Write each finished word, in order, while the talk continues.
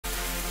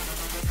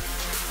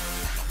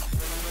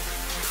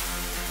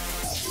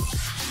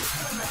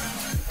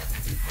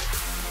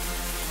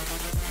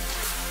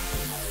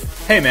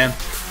Hey man,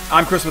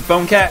 I'm Chris with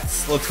Phone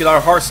Cats. Let's get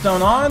our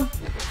Hearthstone on.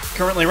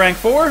 Currently rank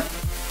 4.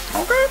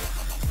 Okay.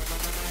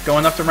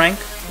 Going up to rank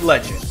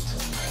Legend.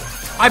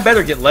 I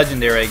better get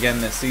Legendary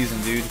again this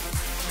season, dude.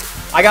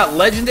 I got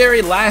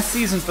Legendary last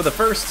season for the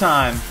first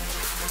time.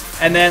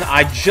 And then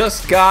I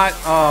just got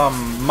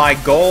my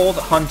Gold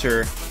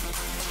Hunter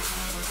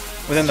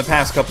within the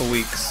past couple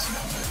weeks.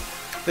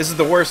 This is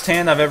the worst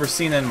hand I've ever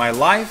seen in my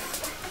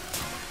life.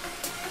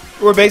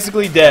 We're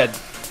basically dead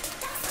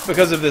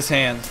because of this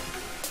hand.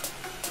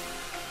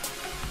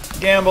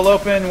 Gamble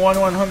open,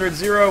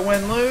 1-100-0,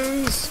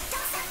 win-lose.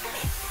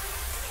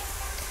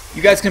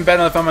 You guys can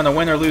bet on if I'm going to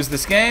win or lose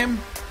this game.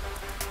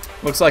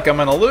 Looks like I'm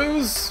going to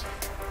lose.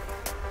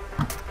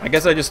 I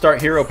guess I just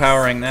start hero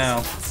powering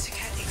now.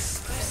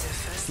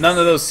 None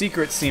of those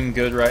secrets seem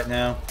good right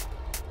now.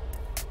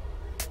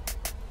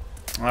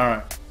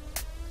 Alright.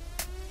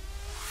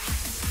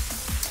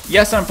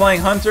 Yes, I'm playing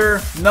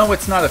Hunter. No,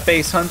 it's not a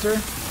face Hunter.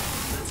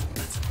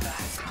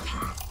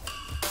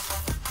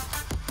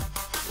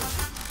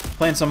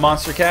 Playing some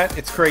Monster Cat.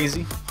 It's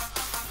crazy.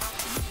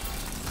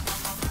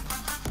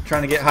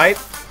 Trying to get hype.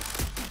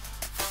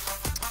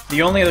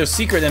 The only other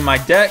secret in my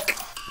deck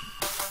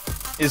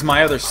is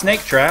my other Snake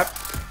Trap.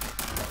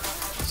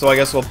 So I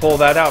guess we'll pull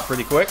that out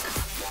pretty quick.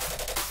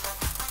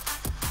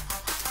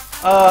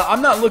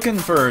 I'm not looking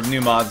for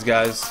new mods,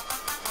 guys.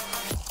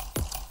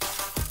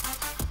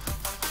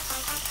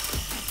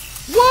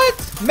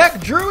 What?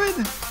 Mech Druid?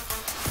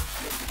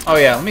 Oh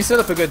yeah, let me set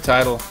up a good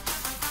title.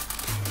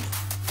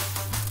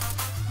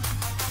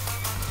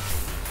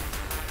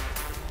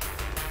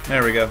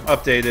 There we go.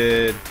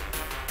 Updated.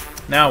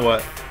 Now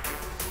what?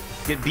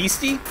 Get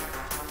Beastie?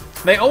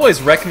 They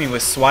always wreck me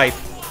with Swipe.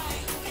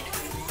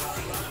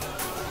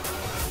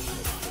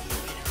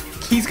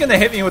 He's gonna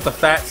hit me with a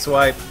fat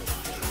Swipe.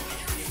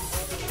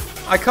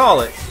 I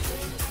call it.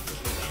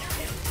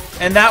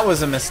 And that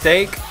was a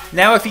mistake.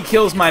 Now if he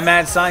kills my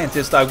Mad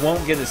Scientist, I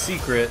won't get a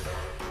secret.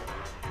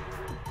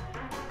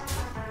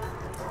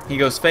 He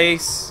goes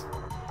face.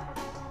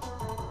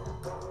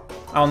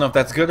 I don't know if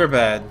that's good or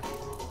bad.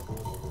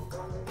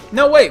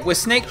 No, wait. With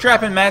Snake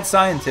Trap and Mad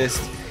Scientist,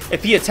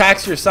 if he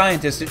attacks your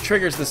Scientist, it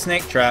triggers the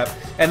Snake Trap,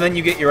 and then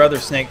you get your other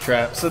Snake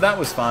Trap. So that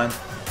was fine.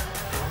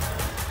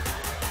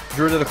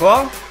 Druid of the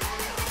Claw.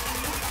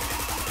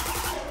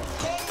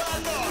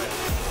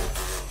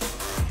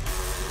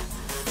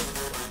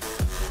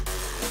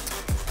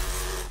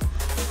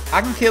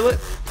 I can kill it.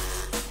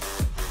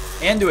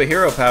 And do a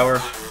hero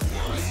power.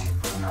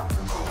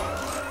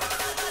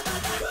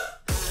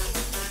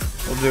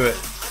 We'll do it.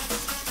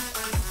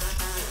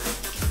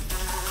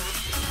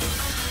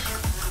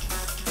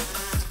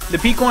 The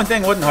P-Coin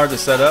thing wasn't hard to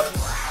set up.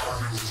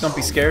 Don't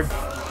be scared.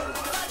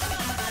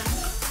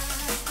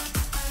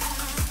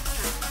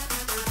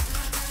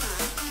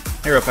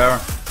 Hero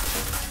power.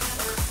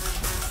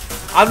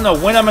 I don't know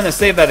when I'm going to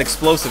save that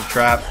explosive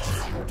trap.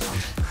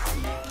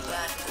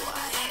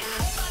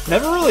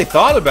 Never really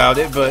thought about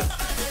it, but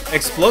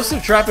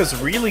explosive trap is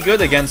really good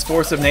against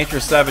Force of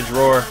Nature's Savage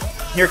Roar.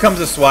 Here comes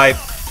a swipe.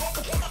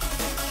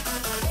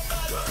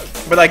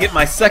 But I get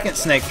my second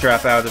snake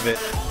trap out of it.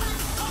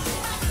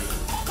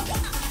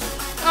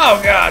 Oh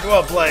god,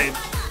 well played.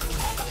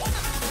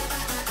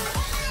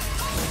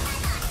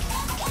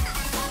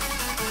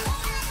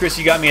 Chris,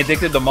 you got me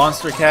addicted to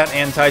Monster Cat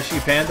and Tai Chi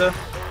Panda.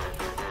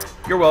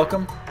 You're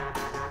welcome.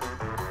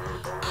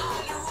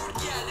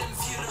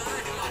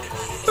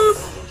 Boop.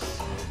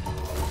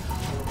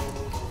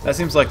 That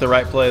seems like the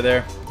right play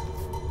there.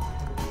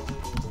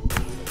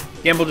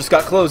 Gamble just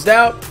got closed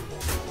out.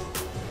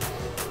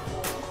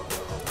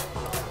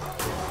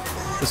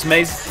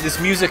 This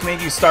music made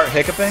you start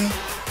hiccuping.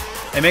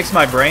 It makes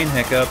my brain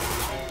hiccup.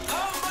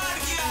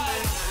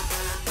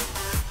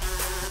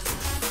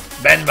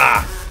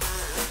 Benba!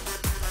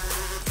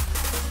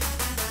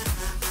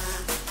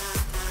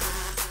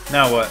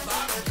 Now what?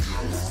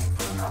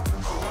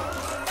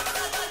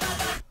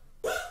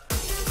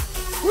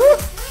 Woo!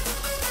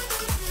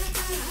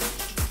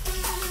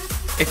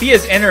 If he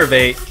has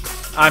Innervate,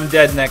 I'm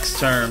dead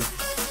next turn.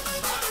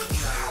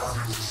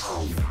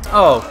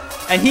 Oh.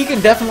 And he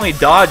can definitely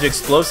dodge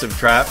Explosive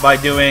Trap by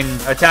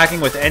attacking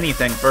with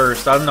anything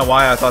first. I don't know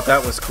why I thought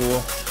that was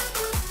cool.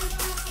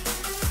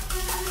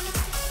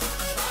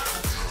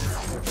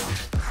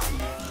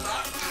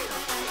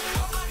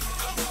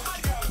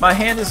 My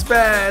hand is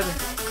bad.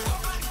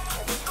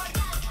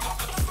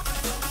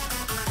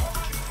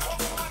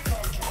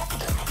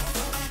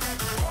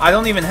 I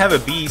don't even have a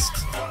beast.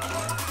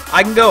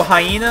 I can go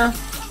Hyena,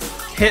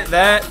 hit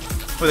that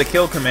with a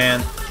kill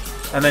command,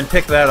 and then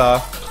pick that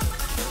off.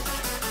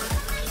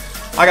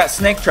 I got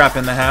Snake Trap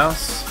in the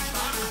house.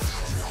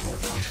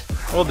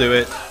 We'll do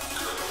it.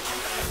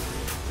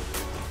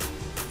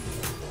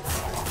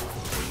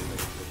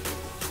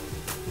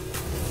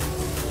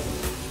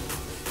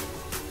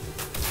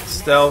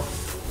 Stealth.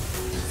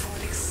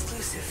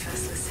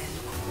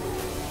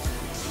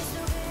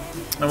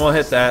 And we'll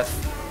hit that.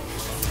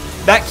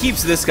 That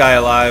keeps this guy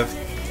alive.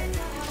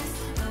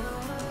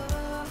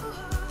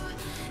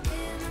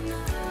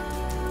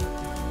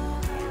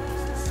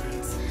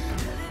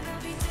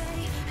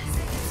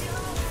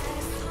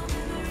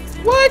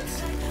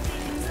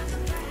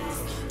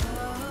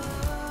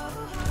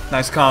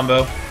 Nice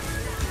combo.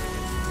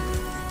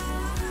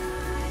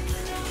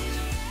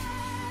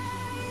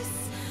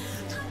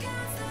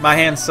 My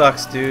hand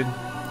sucks, dude.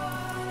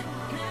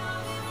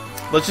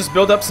 Let's just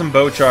build up some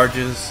bow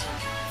charges.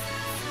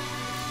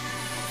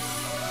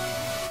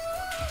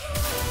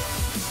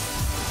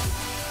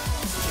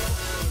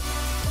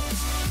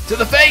 To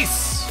the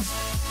face!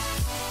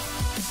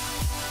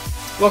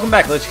 Welcome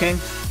back, Lich King.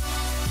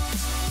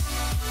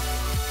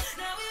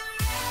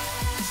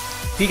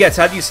 Pigats,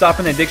 how do you stop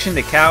an addiction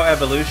to cow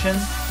evolution?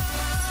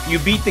 You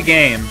beat the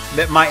game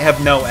that might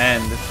have no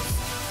end.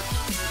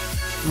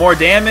 More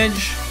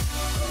damage,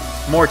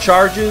 more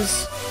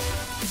charges.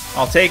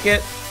 I'll take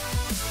it.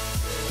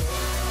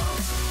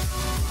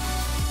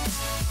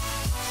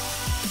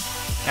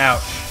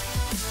 Ouch.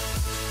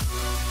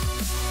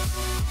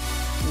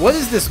 What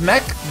is this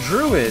mech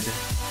druid?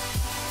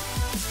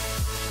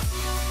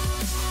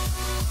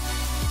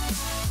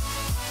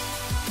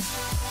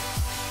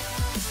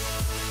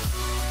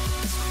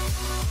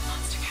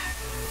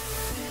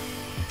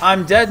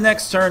 I'm dead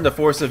next turn to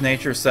Force of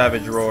Nature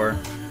Savage Roar.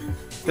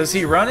 Does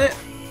he run it?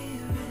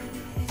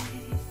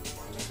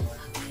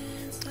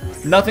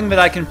 Nothing that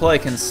I can play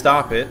can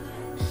stop it.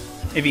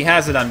 If he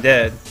has it, I'm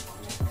dead.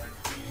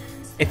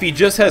 If he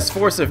just has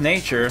Force of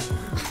Nature...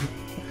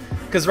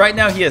 Because right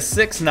now he has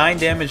 6/9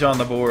 damage on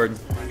the board.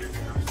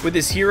 With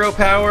his hero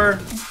power...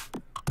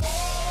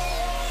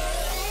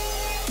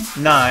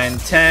 9,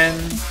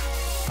 10...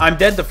 I'm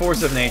dead to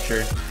Force of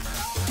Nature.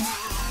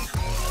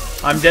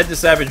 I'm dead to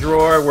Savage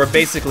Roar. We're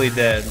basically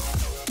dead.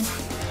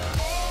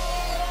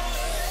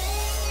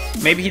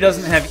 Maybe he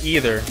doesn't have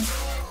either.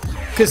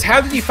 Because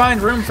how did he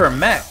find room for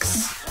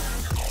mechs?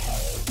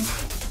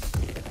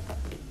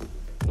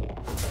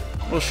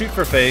 We'll shoot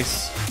for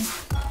face.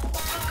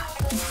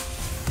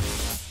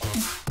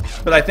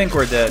 But I think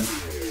we're dead.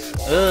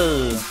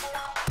 Ugh.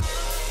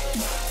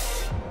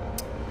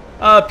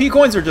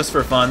 P-coins are just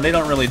for fun. They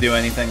don't really do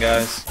anything,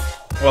 guys.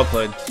 Well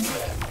played.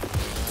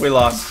 We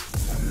lost.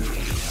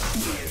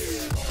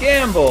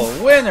 Gamble,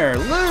 winner,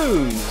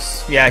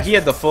 lose. Yeah, he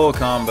had the full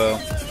combo.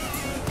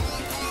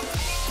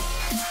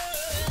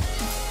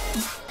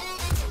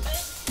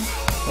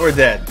 We're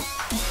dead.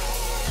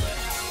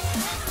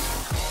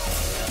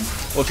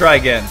 We'll try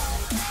again.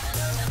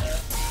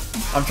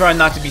 I'm trying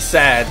not to be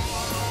sad.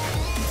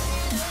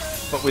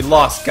 But we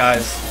lost,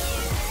 guys.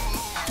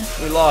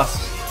 We lost.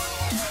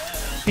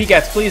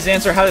 Pigats, please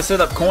answer how to set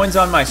up coins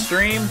on my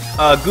stream.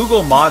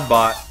 Google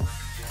Modbot.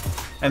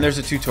 And there's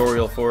a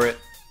tutorial for it.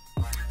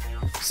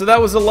 So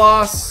that was a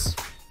loss.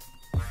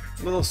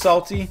 A little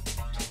salty.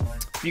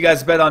 You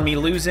guys bet on me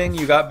losing.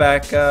 You got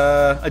back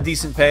a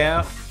decent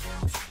payout.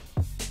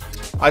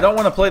 I don't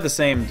want to play the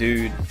same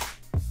dude.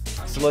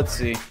 So let's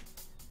see.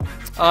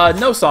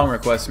 No song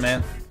requests,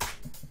 man.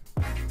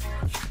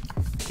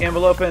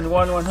 Gamble open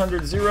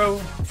 1-100-0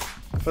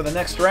 for the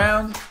next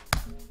round.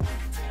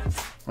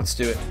 Let's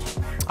do it.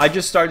 I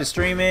just started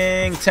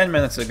streaming 10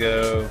 minutes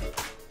ago.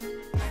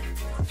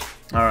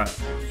 Alright.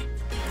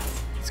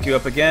 Let's queue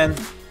up again.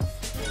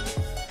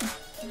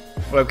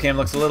 Webcam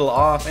looks a little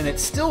off, and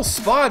it's still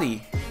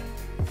spotty.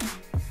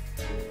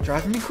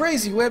 Driving me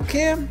crazy,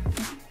 webcam.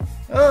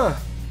 Ugh.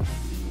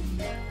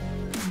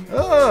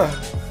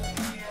 Ugh.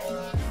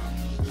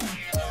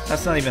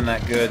 That's not even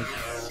that good.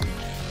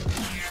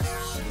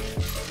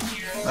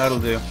 That'll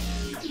do.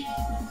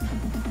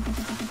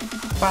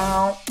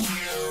 Bow.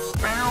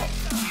 Bow.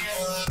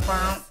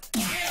 Bow.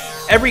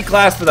 Every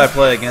class that I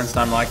play against,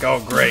 I'm like,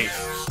 oh great.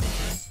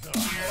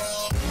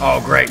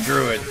 Oh great,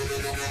 druid.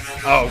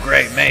 Oh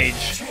great,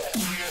 mage.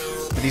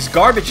 But these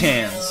garbage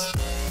hands.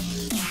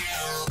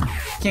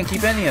 Can't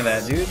keep any of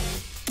that, dude.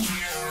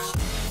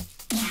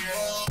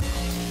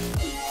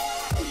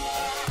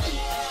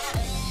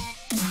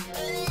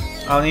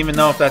 I don't even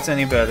know if that's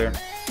any better.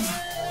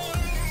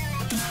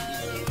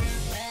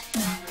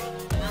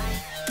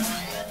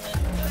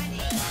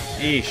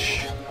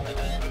 Eesh.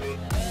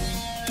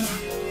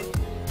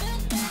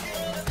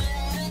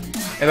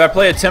 If I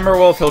play a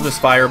Timberwolf, he'll just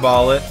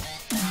fireball it.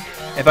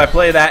 If I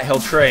play that, he'll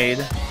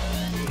trade.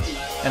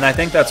 And I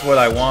think that's what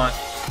I want.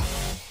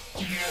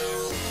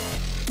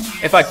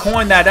 If I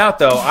coin that out,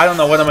 though, I don't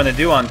know what I'm going to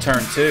do on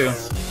turn 2.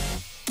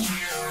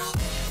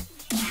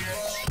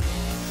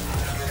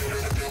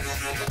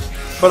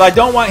 But I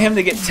don't want him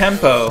to get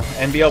tempo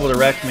and be able to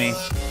wreck me.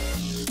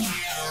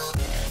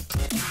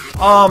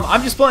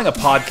 I'm just playing a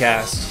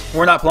podcast.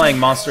 We're not playing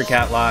Monster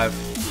Cat Live.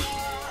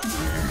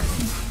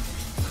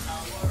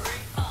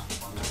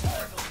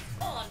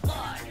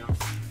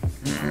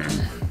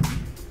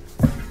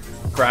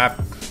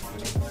 Crap.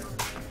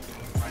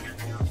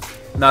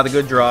 Not a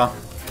good draw.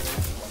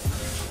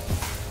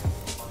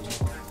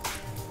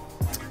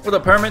 What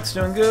up, Permits?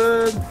 Doing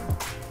good.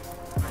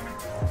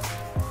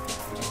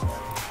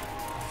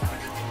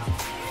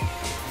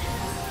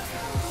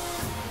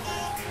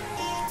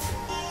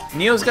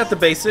 Neo's got the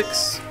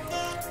basics.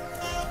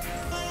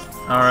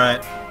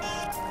 Alright.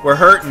 We're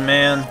hurting,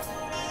 man.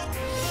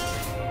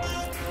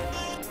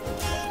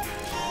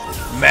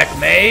 Mech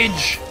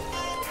Mage?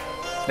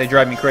 They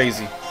drive me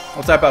crazy.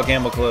 We'll tap out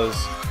Gamble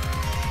Close.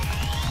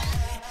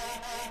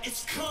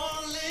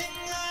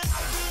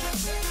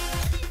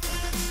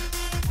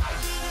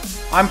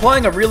 I'm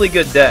playing a really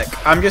good deck.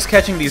 I'm just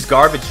catching these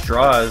garbage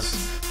draws.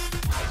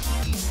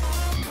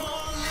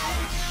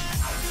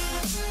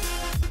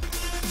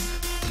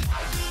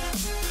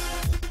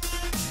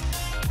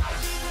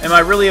 Am I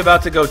really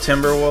about to go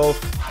Timberwolf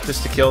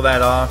just to kill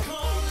that off?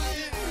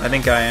 I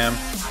think I am.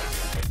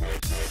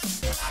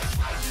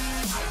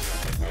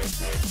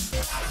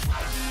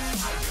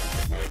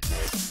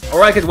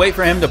 Or I could wait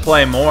for him to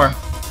play more.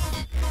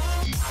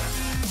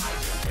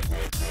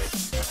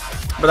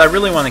 But I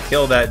really want to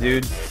kill that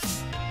dude.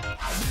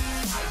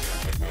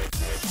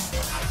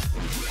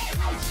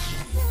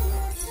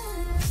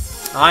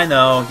 I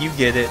know, you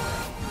get it.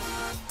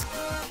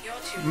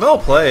 Well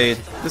played.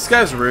 This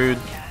guy's rude.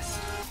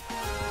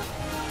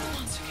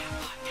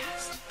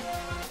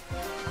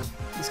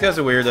 This guy's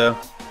a weirdo.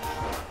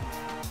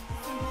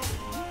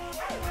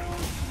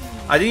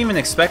 I didn't even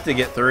expect to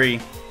get 3.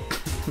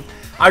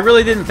 I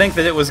really didn't think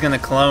that it was going to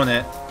clone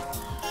it.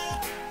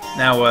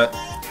 Now what?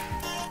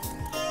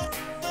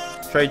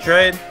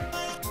 Trade.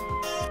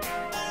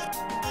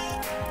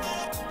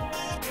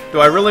 Do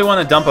I really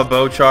want to dump a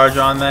bow charge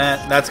on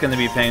that? That's going to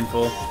be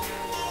painful.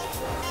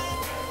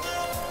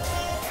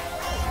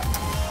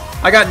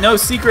 I got no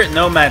secret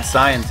nomad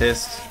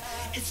scientist.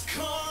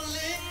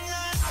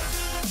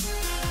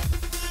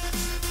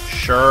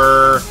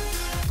 Sure.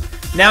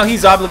 Now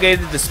he's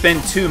obligated to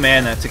spend 2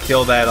 mana to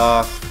kill that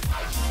off.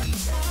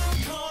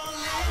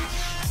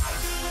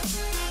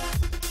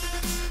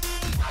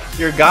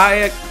 Your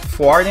Gaia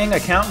Fwarting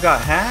account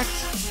got hacked?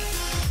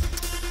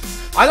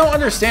 I don't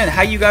understand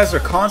how you guys are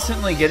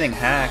constantly getting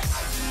hacked.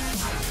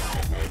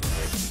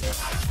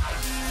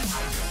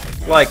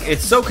 Like,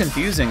 it's so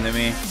confusing to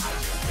me.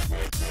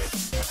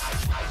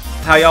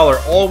 How y'all are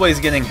always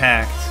getting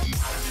hacked.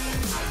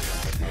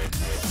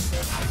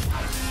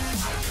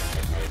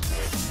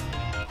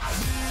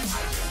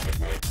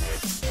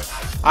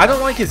 I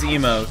don't like his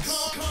emotes.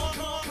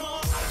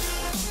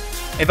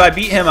 If I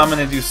beat him, I'm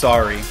gonna do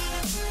sorry.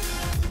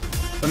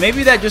 But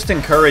maybe that just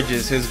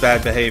encourages his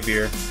bad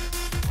behavior.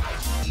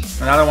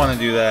 And I don't want to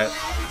do that.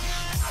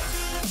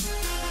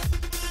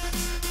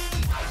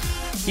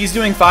 He's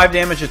doing 5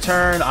 damage a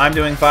turn, I'm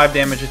doing 5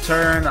 damage a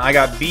turn. I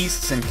got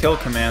beasts and kill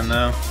command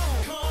though.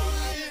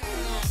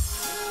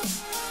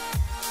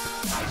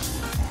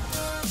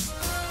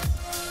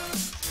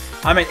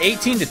 I'm at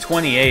 18 to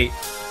 28.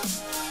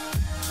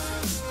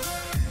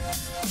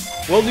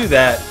 We'll do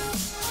that.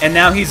 And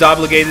now he's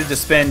obligated to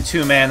spend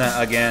 2 mana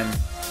again.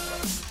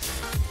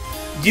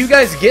 Do you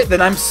guys get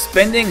that I'm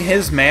spending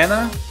his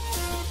mana?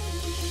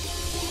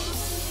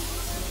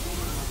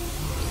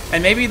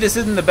 And maybe this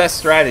isn't the best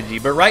strategy,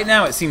 but right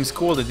now it seems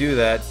cool to do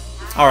that.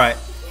 Alright,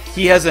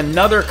 he has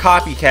another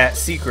copycat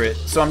secret,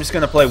 so I'm just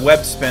going to play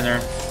Web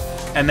Spinner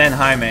and then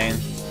High Main.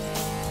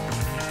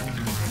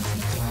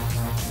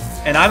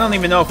 And I don't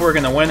even know if we're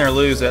going to win or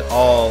lose at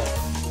all.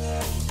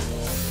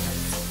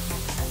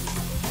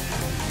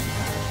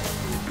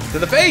 To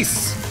the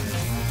face!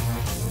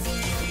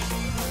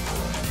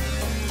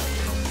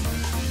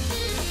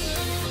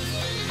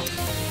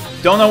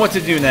 Don't know what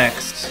to do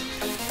next.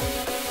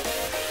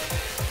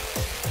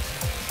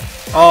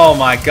 Oh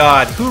my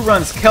god, who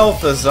runs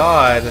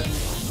Kel'Thuzad?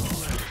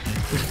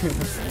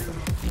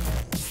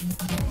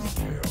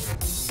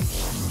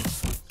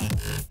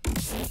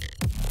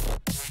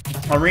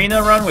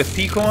 Arena run with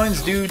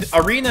P-Coins? Dude,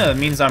 Arena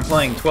means I'm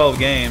playing 12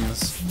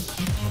 games.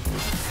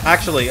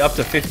 Actually, up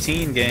to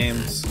 15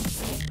 games.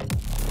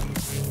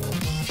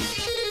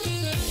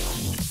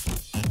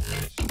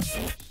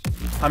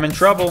 I'm in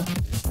trouble.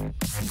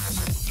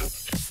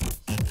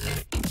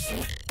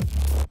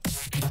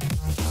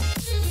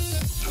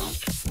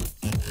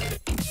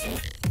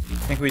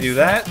 I think we do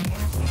that.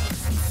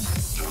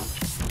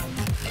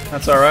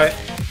 That's alright.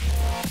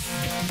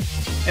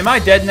 Am I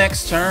dead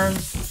next turn?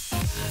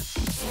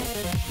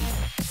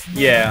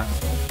 Yeah.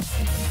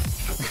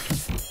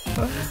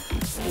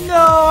 No,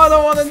 I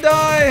don't want to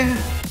die!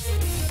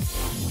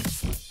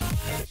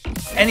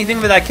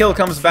 Anything that I kill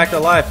comes back to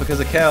life because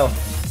of Kel.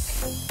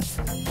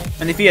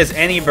 And if he has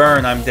any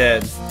burn, I'm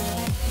dead.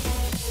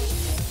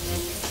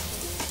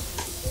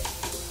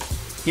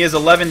 He has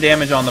 11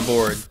 damage on the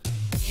board.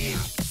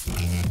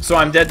 So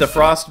I'm dead to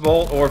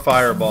Frostbolt or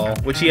Fireball,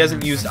 which he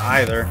hasn't used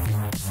either.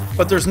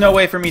 But there's no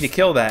way for me to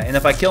kill that, and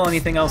if I kill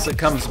anything else, it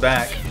comes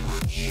back.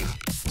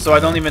 So I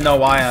don't even know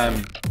why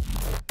I'm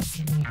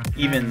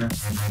even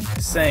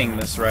saying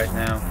this right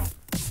now.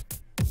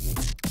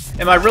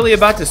 Am I really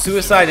about to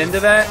suicide into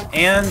that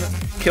and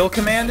kill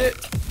command it?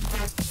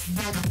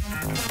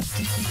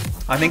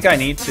 I think I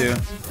need to.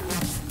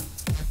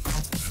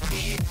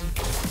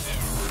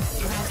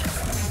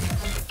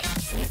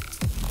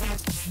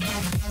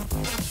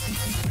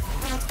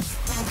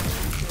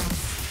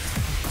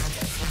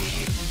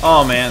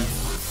 Oh man.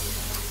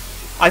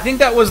 I think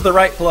that was the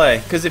right play,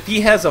 because if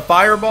he has a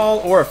Fireball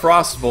or a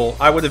Frostbolt,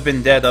 I would have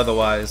been dead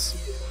otherwise.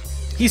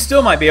 He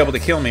still might be able to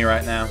kill me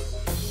right now.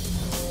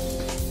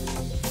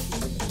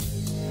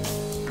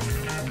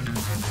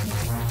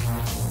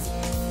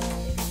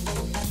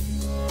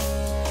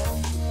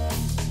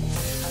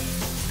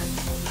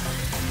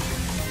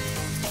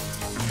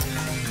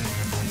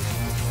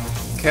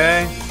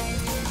 Okay.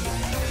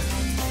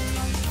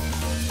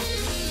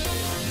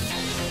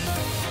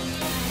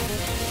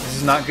 This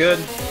is not good.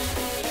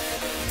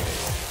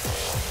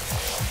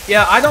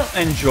 Yeah, I don't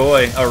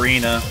enjoy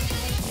Arena.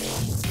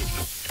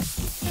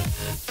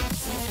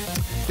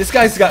 This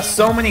guy's got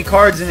so many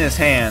cards in his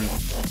hand.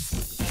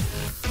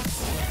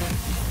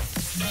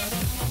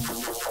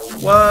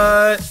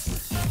 What?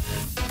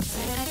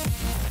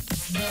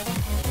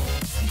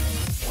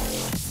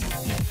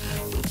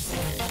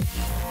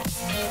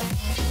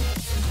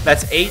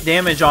 That's 8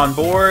 damage on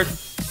board.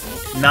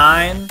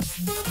 9.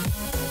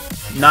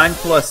 9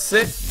 plus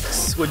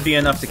 6 would be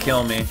enough to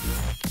kill me.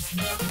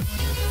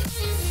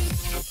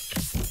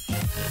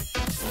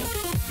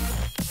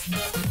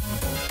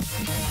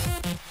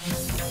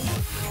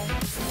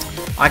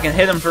 I can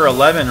hit him for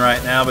 11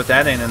 right now, but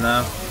that ain't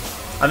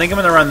enough. I think I'm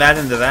going to run that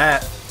into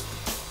that.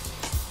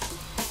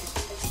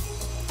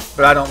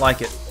 But I don't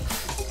like it.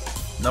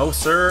 No,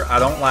 sir, I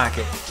don't like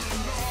it.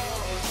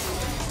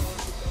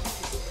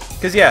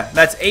 Because, yeah,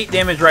 that's 8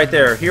 damage right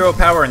there. Hero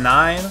power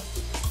 9.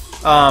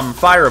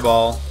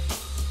 Fireball.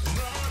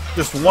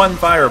 Just one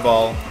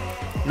fireball.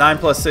 9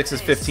 plus 6 is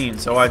 15,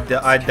 so I'd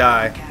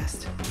die.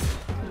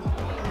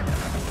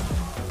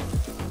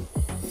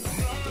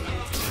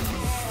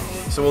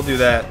 So we'll do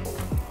that.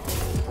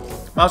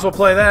 Might as well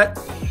play that.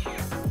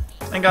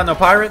 Ain't got no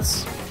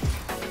pirates.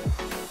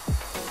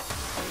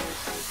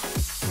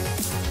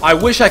 I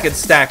wish I could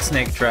stack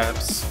snake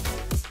traps.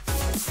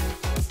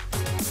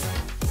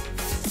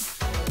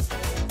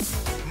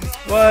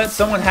 What?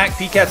 Someone hacked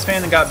PCAT's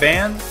fan and got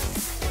banned?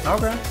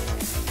 Okay.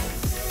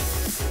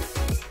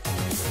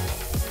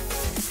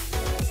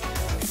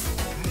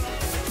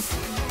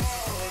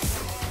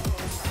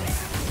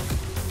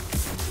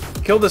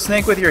 Kill the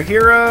snake with your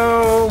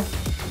hero?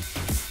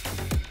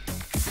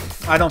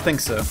 I don't think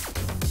so.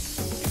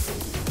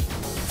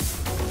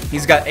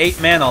 He's got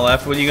 8 mana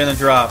left. What are you gonna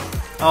drop?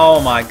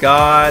 Oh my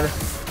god.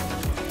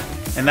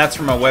 And that's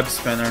from a web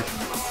spinner.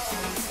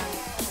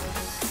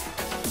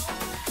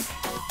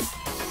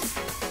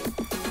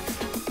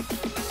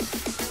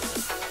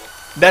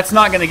 That's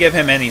not gonna give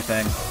him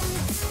anything.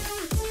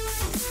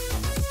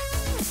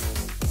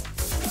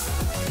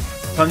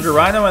 Tundra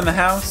Rhino in the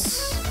house.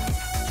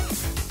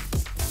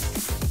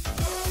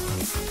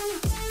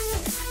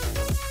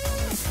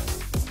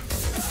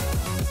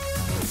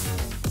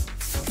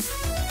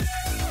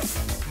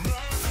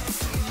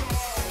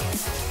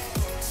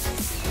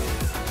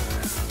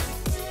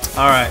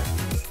 Alright.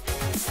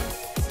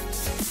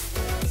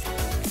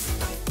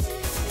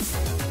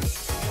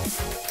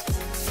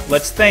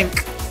 Let's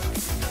think.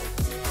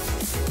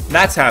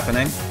 That's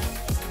happening.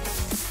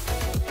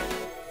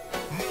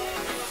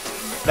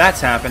 That's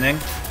happening.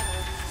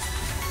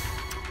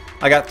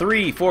 I got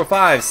 3, 4,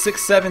 5,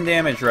 6, 7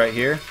 damage right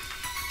here.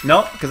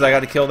 Nope, because I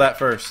got to kill that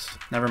first.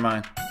 Never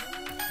mind.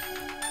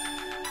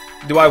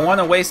 Do I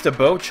want to waste a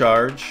bow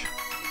charge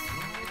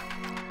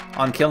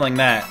on killing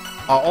that?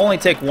 I'll only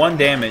take 1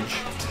 damage.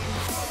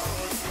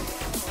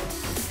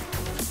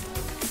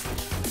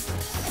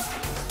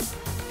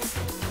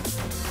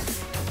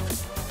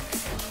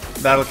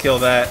 That'll kill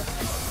that.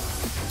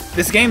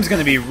 This game's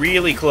gonna be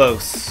really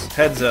close.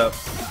 Heads up.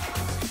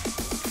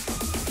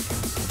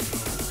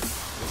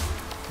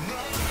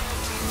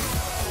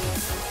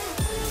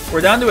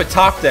 We're down to a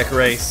top deck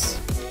race.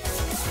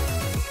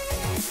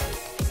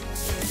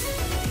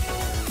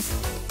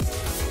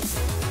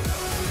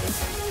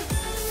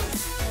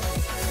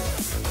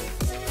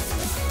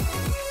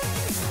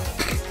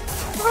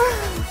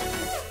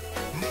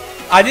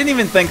 I didn't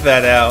even think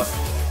that out.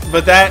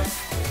 But that...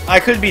 I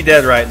could be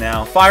dead right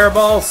now.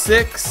 Fireball,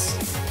 6,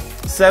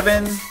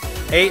 7,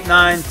 8,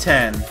 9,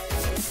 10.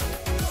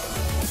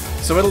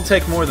 So it'll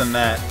take more than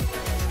that.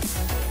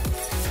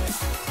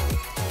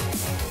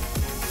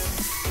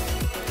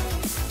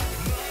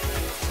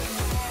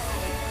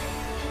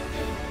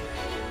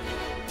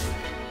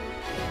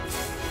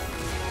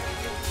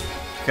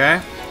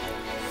 Okay.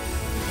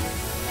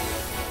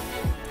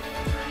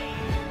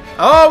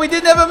 Oh, we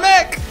didn't have a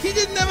mech! He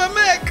didn't have a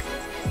mech!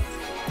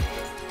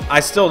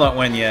 I still don't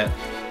win yet.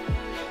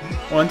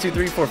 1, 2,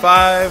 3, 4,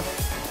 5,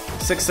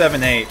 6,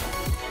 7, 8.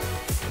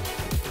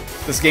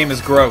 This game is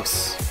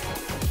gross.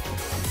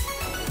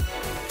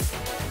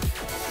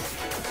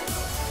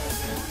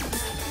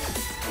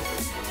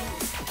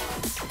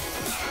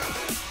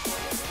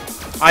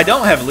 I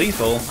don't have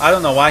lethal. I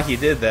don't know why he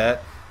did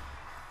that.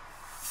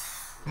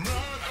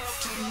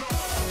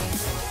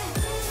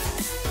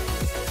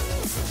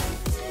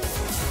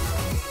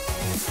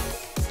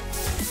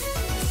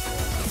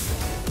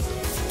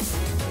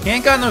 He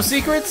ain't got no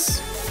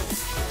secrets?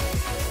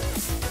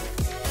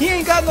 He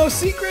ain't got no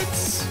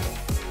secrets?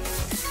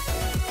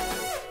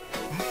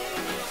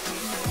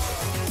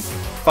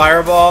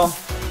 Fireball.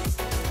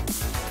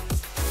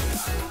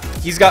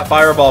 He's got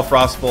Fireball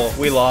Frostbolt.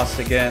 We lost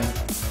again.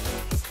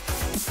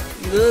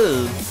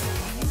 Ugh.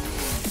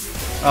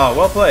 Oh,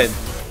 well played.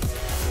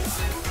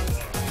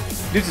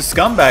 Dude's a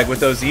scumbag with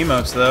those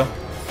emotes, though.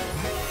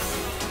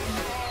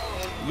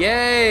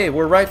 Yay!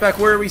 We're right back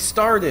where we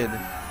started.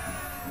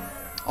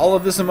 All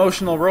of this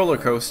emotional roller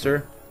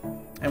coaster,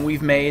 and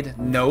we've made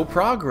no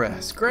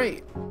progress.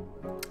 Great.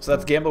 So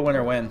that's gamble, win,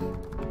 or win.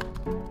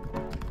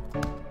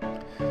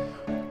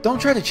 Don't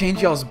try to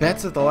change y'all's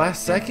bets at the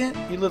last second,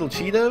 you little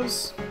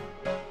Cheetos.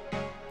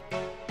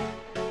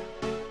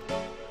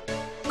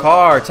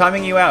 Car,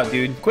 timing you out,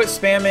 dude. Quit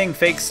spamming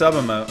fake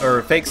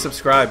fake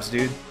subscribes,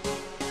 dude.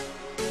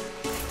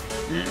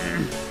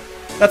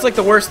 That's like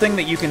the worst thing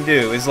that you can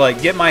do, is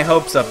like get my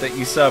hopes up that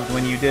you subbed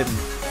when you didn't.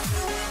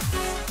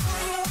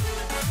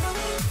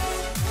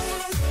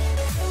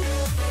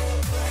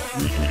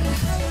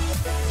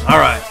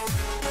 Alright.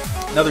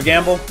 Another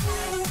gamble.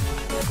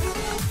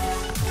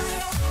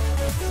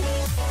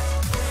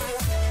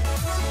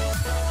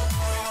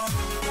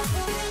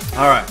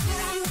 Alright.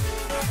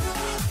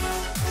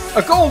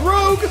 A gold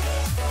rogue!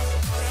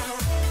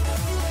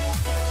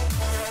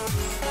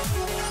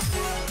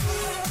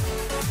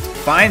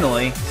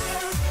 Finally.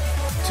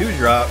 2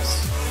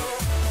 drops.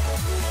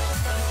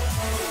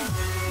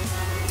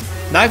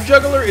 Knife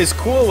Juggler is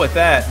cool with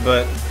that,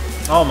 but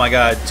oh my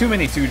god, too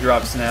many 2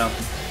 drops now.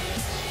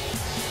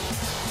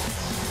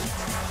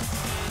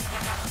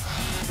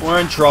 We're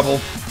in trouble.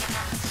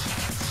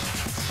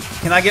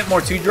 Can I get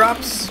more 2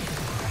 drops?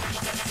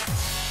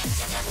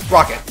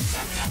 Rocket.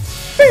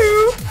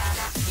 Boo!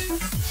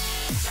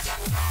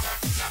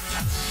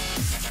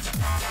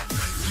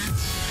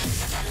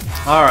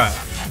 Alright.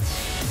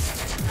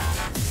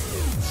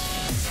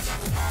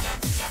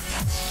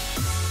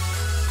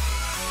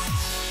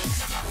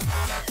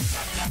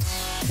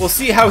 We'll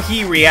see how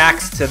he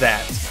reacts to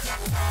that.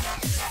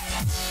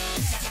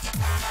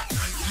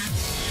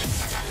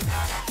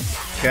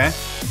 Okay.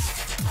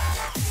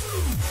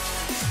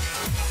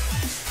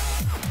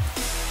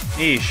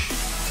 Eesh.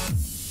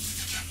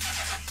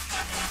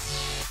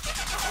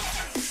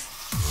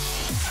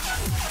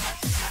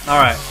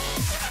 Alright.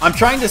 I'm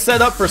trying to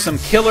set up for some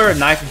killer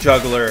Knife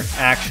Juggler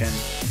action.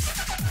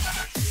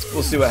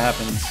 We'll see what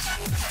happens.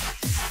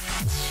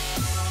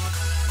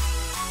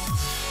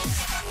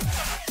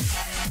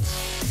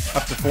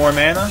 Up to 4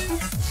 mana.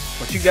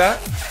 What you got?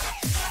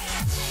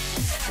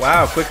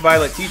 Wow, Quick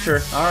Violet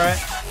Teacher. Alright.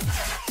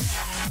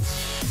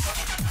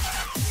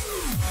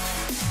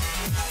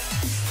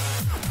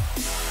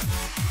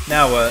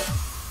 Now what?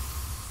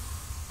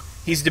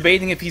 He's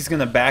debating if he's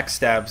going to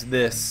backstab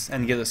this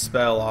and get a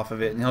spell off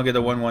of it, and he'll get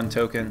a 1/1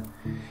 token.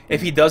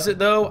 If he does it,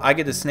 though, I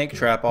get a Snake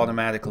Trap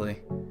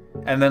automatically.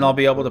 And then I'll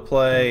be able to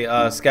play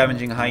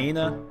Scavenging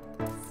Hyena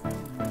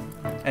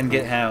and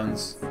get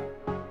Hounds.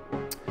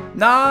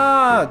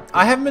 Nah,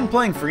 I haven't been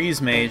playing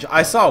Freeze Mage.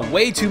 I saw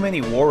way too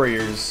many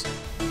warriors.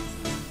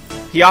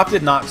 He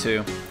opted not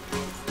to.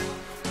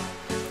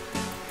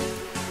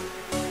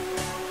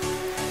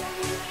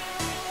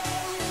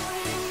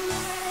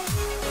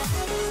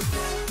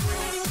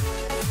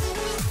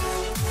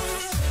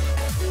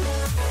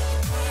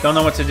 Don't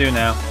know what to do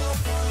now.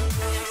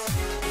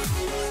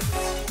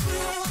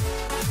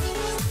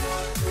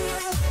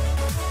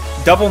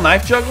 Double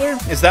Knife Juggler?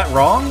 Is that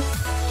wrong?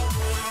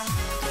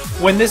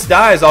 When this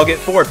dies, I'll get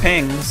 4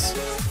 pings.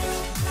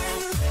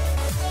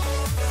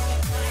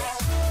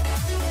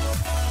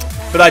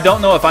 But I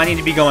don't know if I need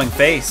to be going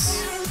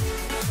face.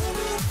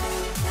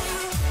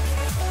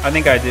 I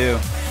think I do.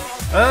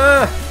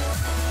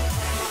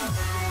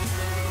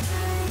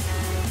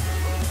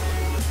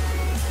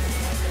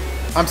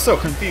 I'm so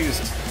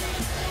confused.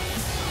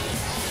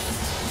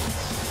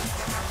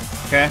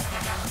 Okay.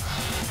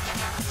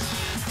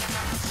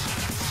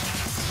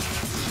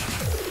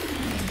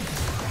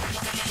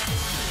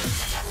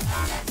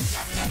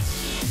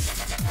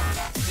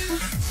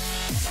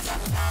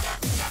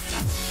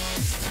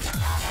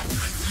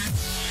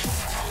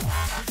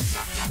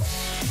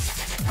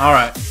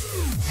 Alright.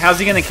 How's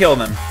he gonna kill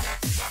them?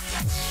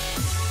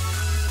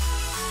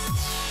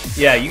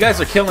 Yeah, you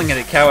guys are killing it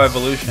at Cow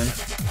Evolution.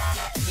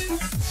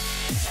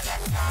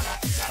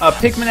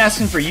 Pikmin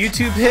asking for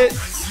YouTube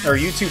hits, or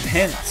YouTube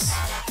hints.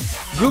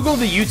 Google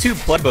the YouTube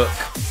playbook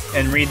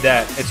and read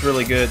that. It's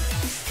really good.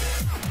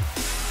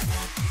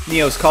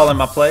 Neo's calling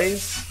my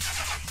plays.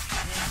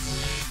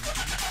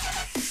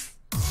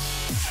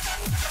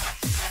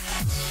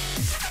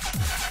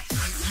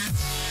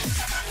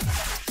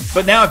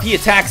 But now if he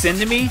attacks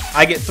into me,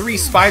 I get 3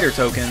 spider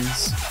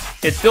tokens.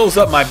 It fills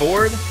up my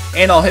board,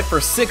 and I'll hit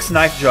for 6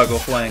 Knife Juggle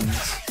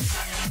Flings.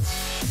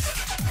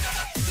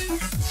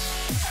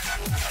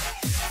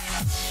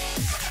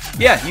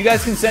 Yeah, you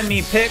guys can send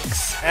me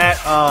pics at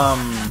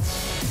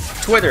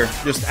Twitter,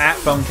 just at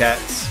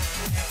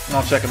PhoneCats, and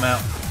I'll check them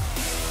out.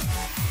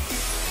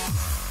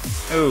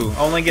 Ooh,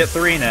 only get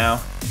 3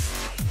 now.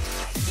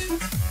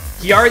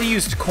 He already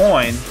used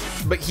Coin,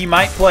 but he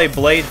might play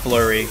Blade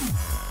Flurry.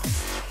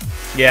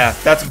 Yeah,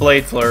 that's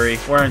Blade Flurry.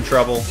 We're in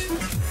trouble.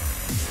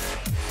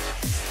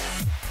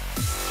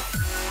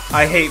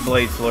 I hate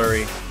Blade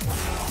Flurry.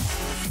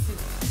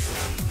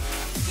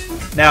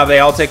 Now they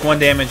all take 1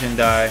 damage and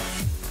die.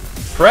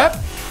 Prep?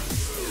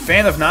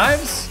 Fan of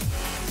Knives?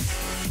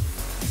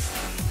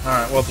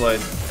 Alright, well played.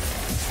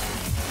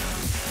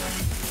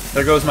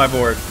 There goes my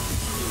board.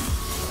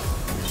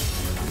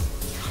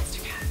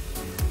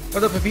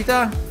 What up,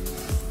 Pepita?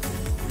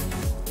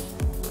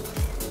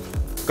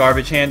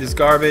 Garbage hand is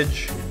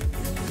garbage.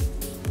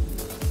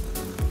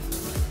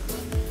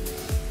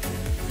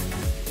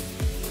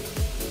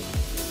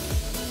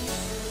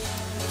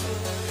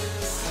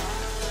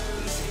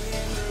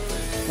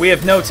 We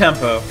have no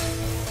tempo.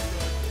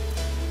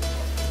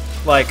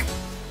 Like,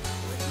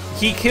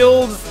 he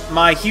killed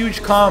my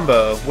huge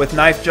combo with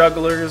knife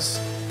jugglers,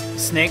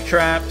 snake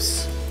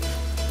traps,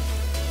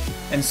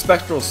 and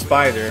spectral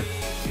spider.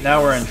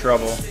 Now we're in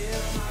trouble.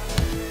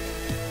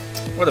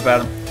 What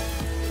about him?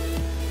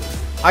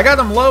 I got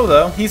him low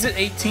though. He's at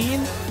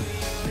 18.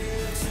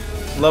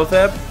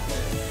 Lotheb.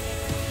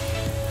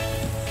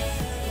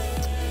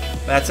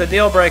 That's a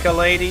deal breaker,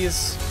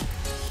 ladies.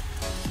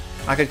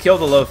 I could kill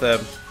the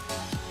Lotheb.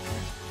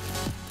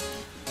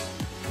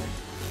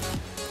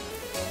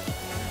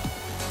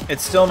 It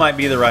still might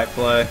be the right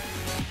play.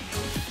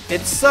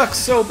 It sucks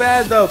so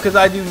bad though, because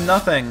I do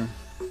nothing.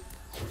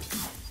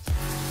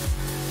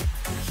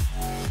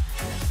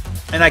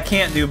 And I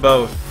can't do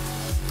both.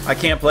 I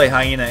can't play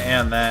Hyena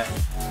and that.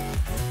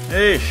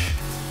 Eesh.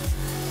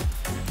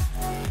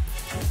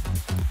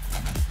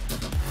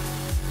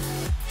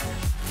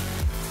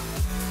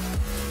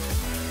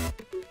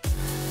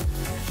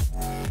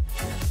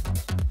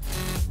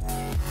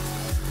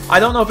 I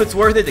don't know if it's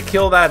worth it to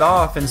kill that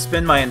off and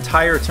spend my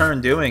entire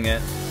turn doing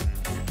it.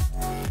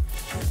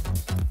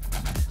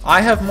 I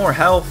have more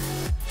health.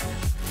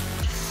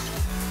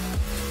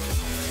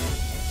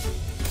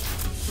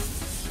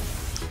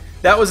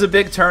 That was a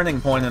big turning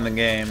point in the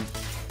game.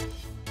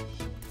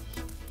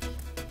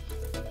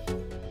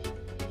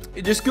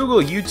 Just Google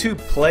YouTube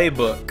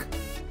Playbook.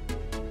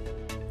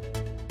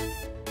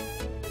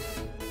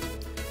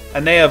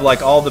 And they have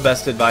like all the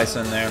best advice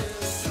in there.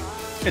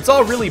 It's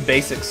all really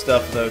basic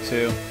stuff though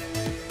too.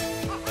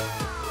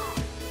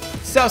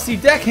 South Sea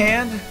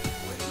Deckhand.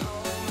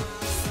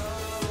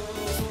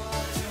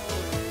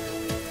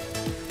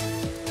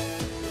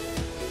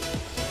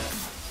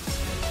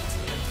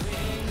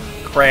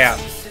 Crap.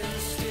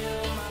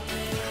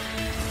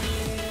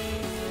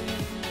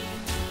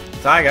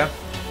 Taiga.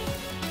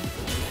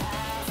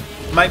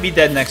 Might be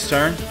dead next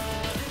turn.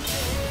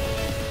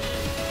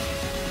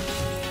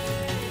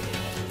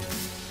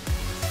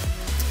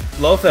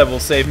 Lotheb will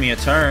save me a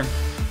turn.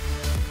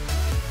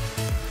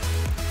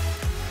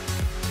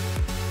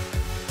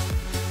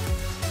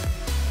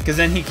 Because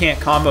then he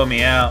can't combo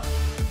me out.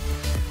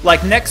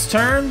 Like next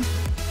turn,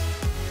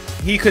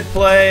 he could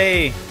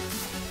play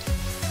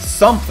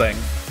something.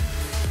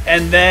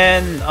 And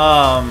then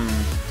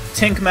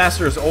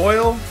Tinkmaster's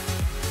Oil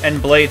and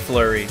Blade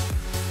Flurry.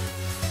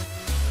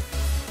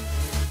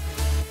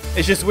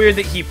 It's just weird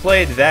that he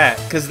played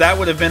that, because that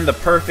would have been the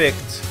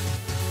perfect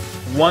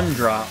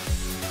one-drop.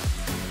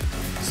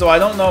 So I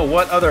don't know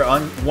what other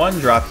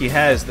one-drop he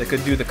has that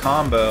could do the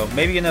combo.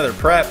 Maybe another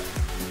prep.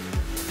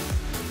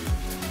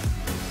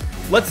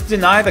 Let's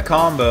deny the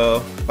combo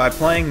by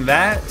playing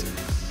that.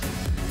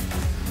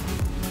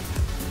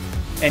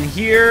 And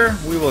here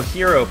we will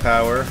hero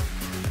power.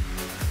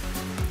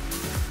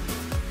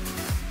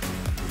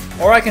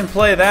 Or I can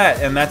play that,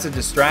 and that's a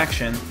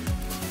distraction.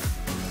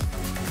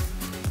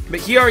 But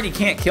he already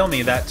can't kill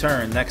me that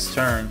turn, next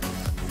turn.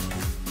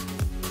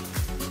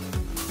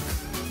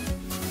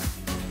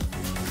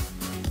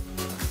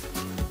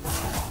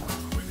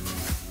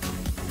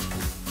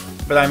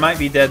 But I might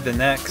be dead the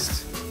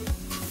next.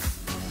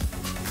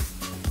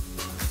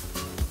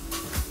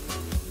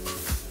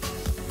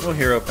 We'll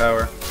hero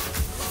power.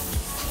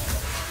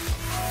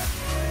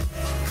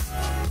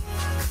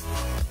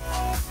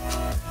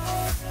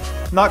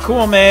 Not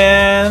cool,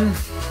 man.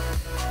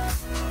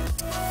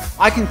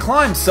 I can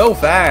climb so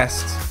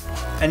fast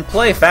and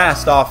play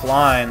fast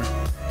offline.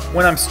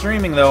 When I'm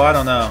streaming, though, I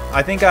don't know.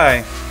 I think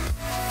I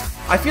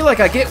feel like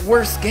I get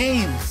worse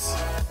games.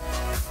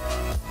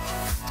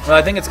 Well,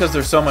 I think it's because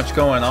there's so much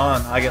going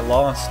on. I get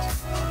lost.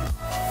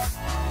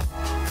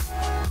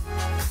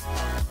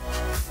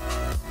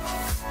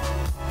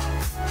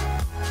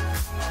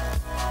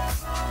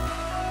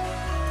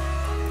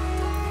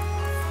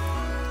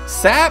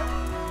 Sap?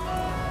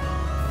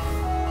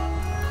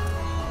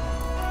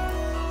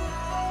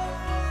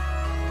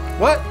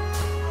 What?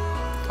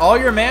 All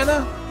your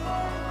mana?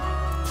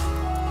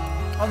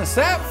 On the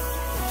sap?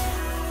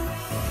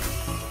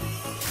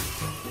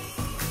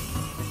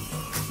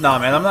 Nah,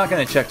 man, I'm not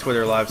gonna check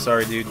Twitter live.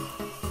 Sorry, dude.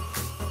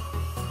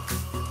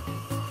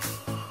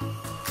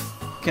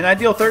 Can I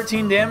deal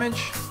 13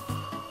 damage?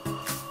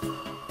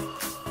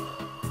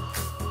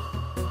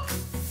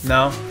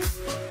 No.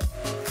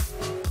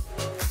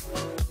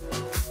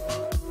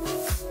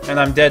 And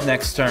I'm dead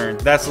next turn.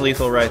 That's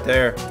lethal right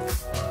there.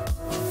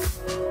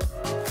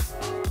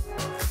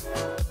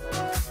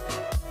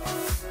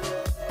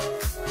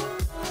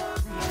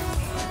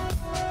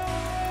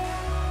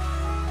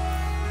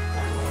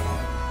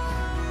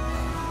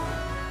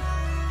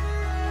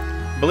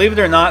 Believe it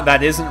or not,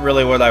 that isn't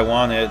really what I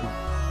wanted.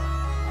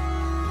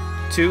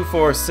 2,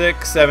 4,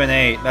 6, 7,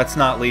 8. That's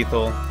not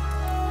lethal.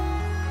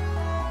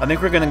 I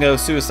think we're gonna go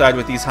suicide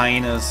with these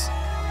hyenas.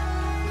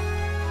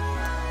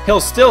 He'll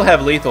still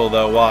have lethal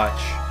though,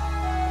 watch.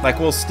 Like,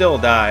 we'll still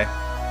die.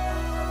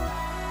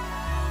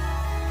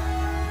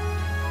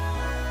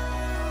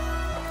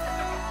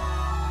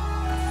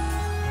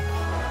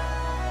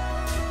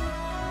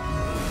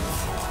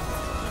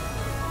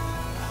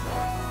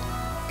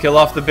 Kill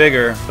off the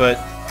bigger, but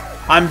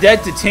I'm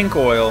dead to Tink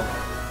Oil.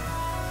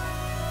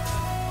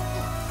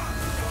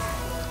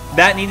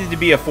 That needed to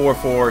be a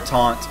 4-4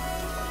 taunt.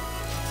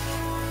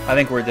 I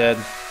think we're dead.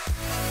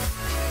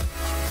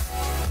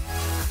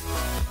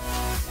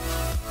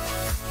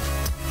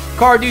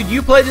 Car, dude,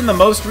 you played in the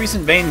most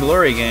recent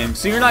Vainglory game,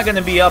 so you're not going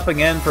to be up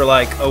again for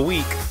like a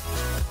week.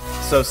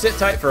 So sit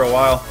tight for a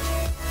while.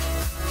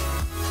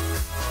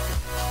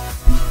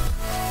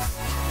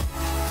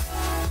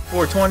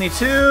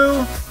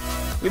 $422.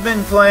 We've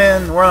been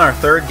playing, we're on our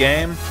third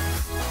game.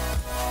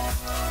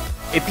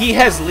 If he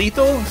has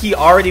lethal, he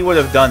already would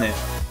have done it.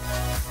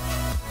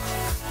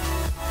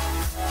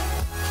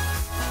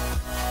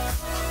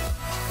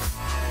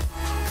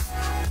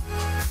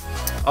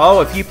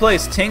 Oh, if he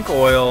plays Tink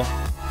Oil,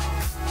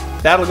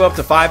 that'll go up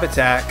to 5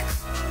 attack.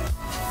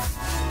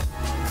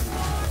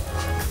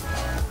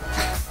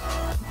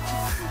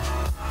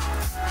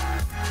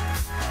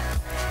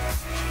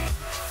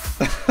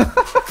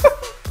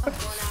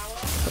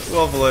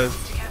 Well played.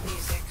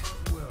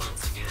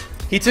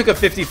 He took a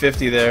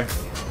 50-50 there.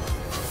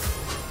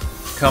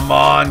 Come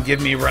on,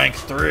 give me rank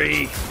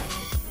 3.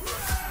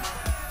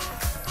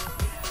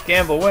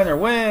 Gamble, winner,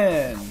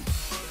 win.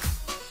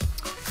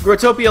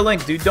 Growtopia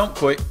Link, dude, don't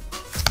quit.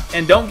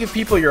 And don't give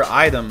people your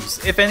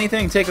items. If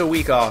anything, take a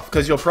week off,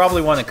 because you'll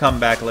probably want to come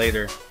back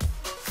later.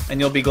 And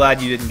you'll be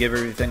glad you didn't give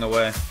everything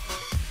away.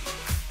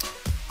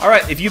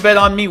 Alright, if you bet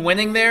on me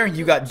winning there,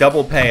 you got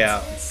double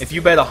payout. If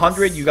you bet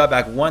 100, you got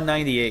back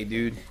 198,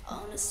 dude.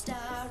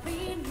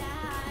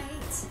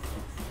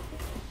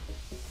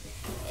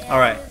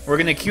 Alright, we're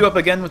going to queue up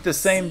again with the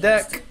same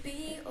deck.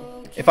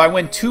 If I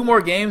win 2 more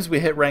games, we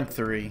hit rank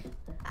 3.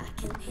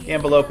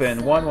 Gamble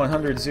open. 1,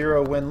 100,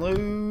 0, win,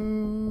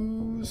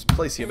 lose.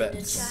 Place your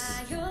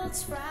bets.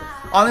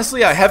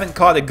 Honestly, I haven't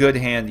caught a good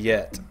hand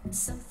yet.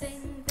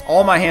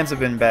 All my hands have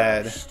been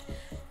bad.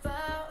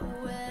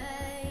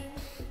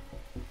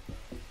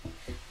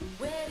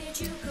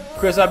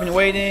 Chris, I've been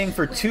waiting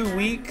for 2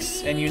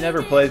 weeks and you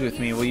never played with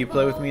me. Will you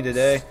play with me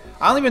today?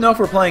 I don't even know if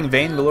we're playing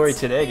Vainglory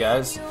today,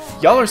 guys.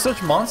 Y'all are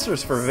such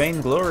monsters for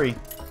Vainglory.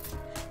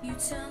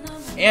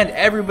 And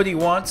everybody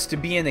wants to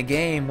be in a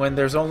game when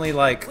there's only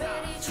like...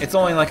 It's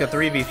only like a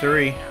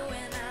 3v3.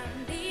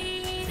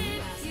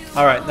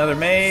 Alright, another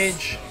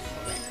mage.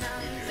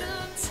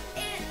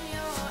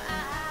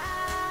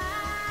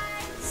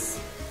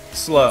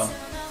 Slow.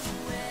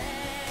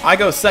 I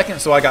go second,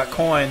 so I got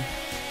coin.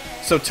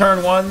 So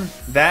turn 1,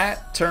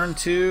 that. Turn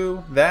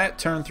 2, that.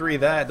 Turn 3,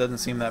 that. Doesn't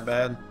seem that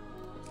bad.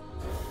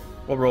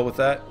 We'll roll with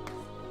that.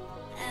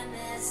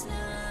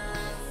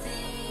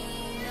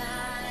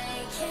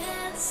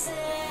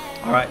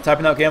 Alright,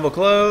 typing out gamble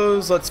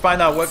close. Let's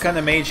find out what kind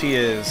of mage he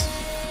is.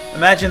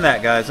 Imagine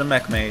that, guys. A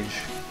mech mage.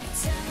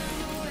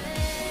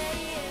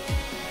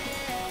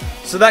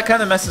 So that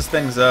kind of messes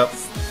things up.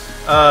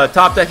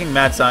 Top decking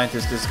Mad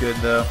Scientist is good,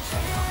 though.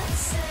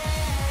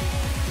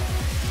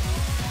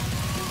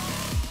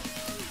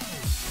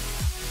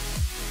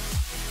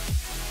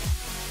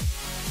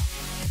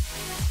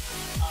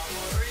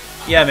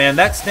 Yeah, man,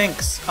 that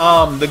stinks.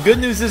 The good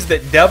news is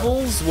that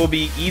Devils will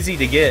be easy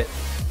to get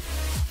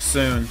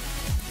soon.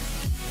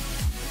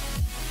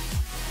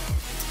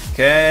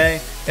 Okay,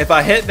 if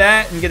I hit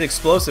that and get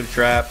Explosive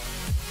Trap,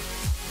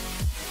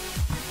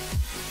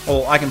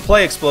 well, I can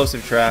play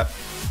Explosive Trap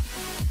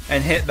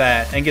and hit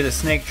that and get a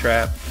Snake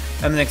Trap,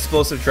 and then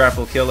Explosive Trap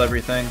will kill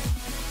everything.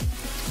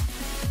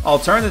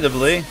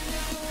 Alternatively,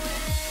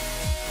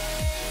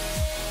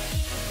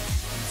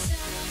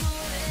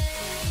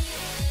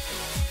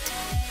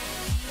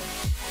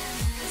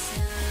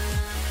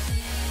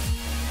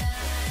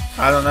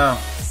 I don't know.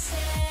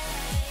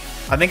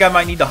 I think I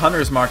might need to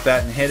Hunter's Mark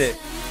that and hit it.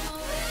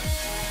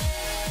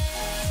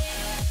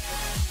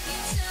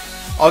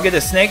 I'll get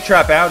a Snake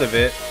Trap out of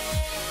it,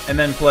 and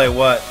then play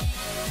what?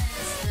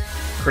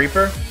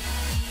 Creeper?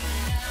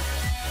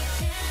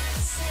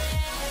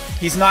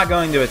 He's not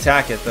going to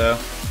attack it, though.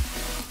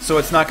 So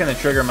it's not going to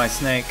trigger my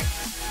Snake.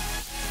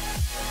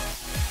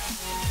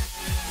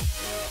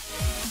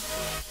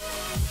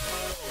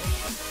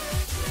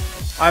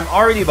 I'm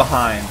already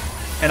behind,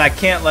 and I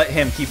can't let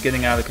him keep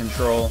getting out of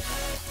control.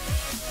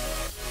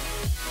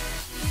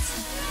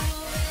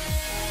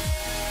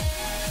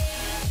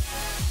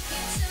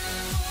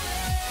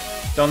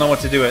 Don't know what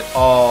to do at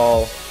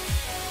all.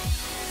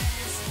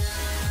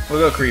 We'll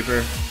go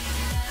Creeper.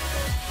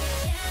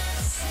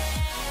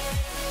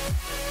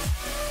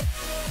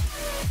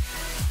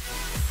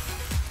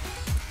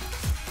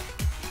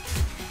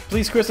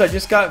 Please, Chris, I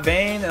just got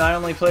Vayne and I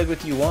only played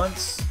with you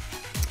once.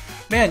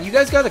 Man, you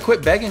guys gotta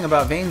quit begging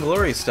about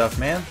Vainglory stuff,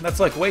 man.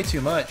 That's like way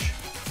too much.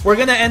 We're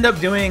gonna end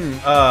up doing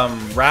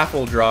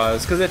raffle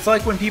draws, because it's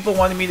like when people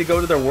wanted me to go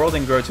to their world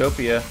in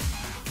Growtopia.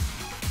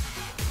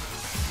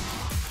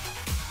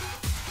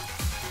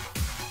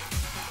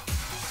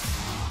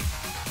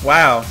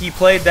 Wow, he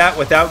played that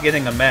without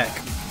getting a mech.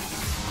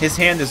 His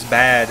hand is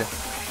bad.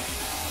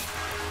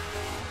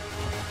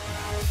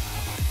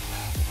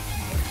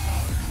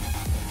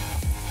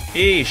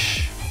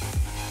 Eesh.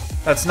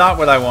 That's not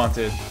what I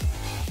wanted.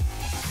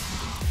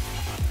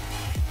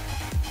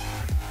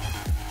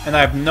 And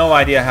I have no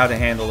idea how to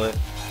handle it.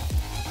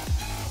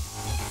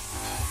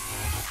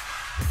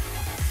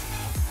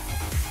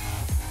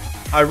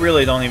 I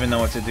really don't even know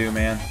what to do,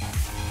 man.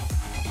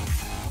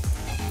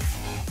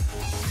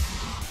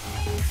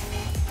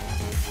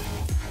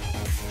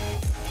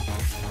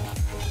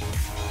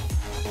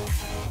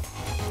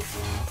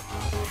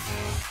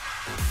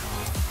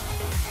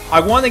 I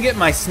want to get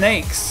my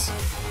snakes,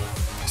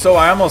 so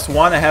I almost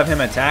want to have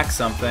him attack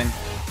something.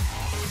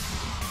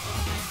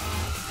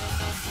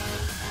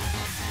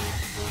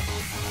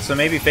 So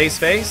maybe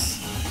face-face?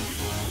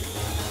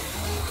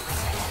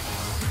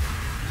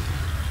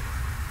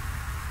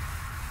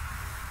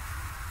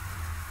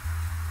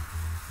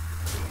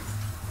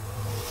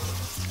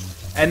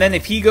 And then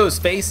if he goes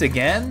face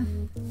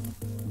again,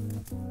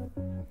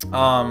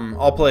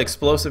 I'll play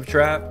Explosive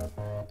Trap,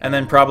 and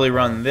then probably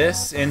run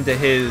this into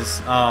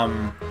his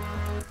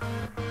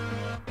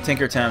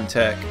Tinkertown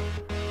Tech.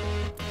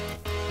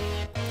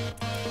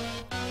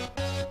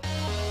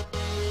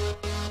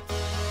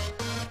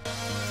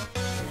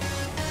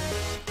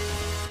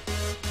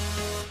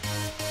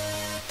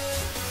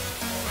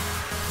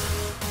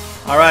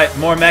 Alright,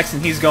 more mechs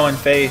and he's going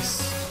face.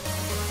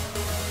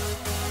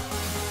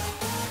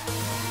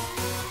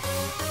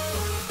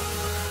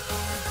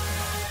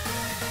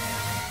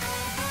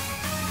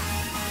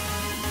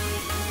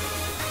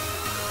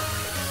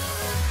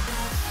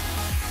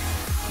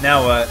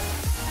 Now what?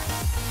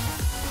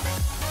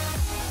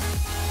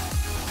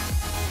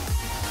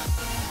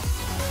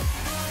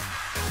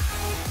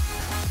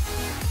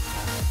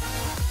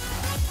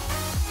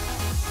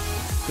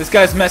 This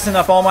guy's messing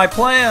up all my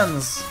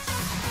plans.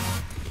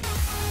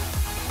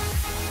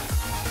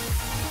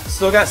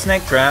 Still got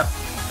Snake Trap.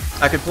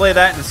 I could play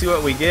that and see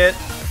what we get.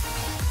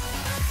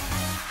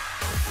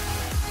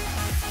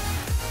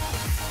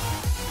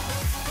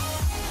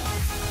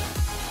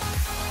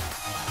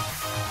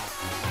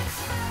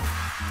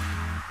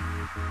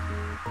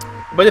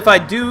 But if I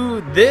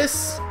do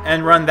this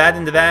and run that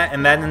into that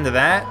and that into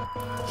that,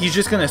 he's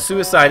just going to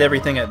suicide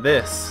everything at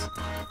this.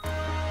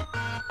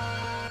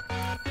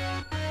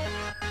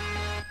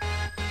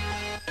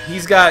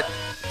 He's got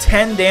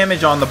 10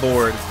 damage on the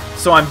board,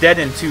 so I'm dead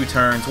in 2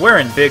 turns. We're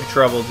in big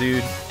trouble,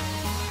 dude.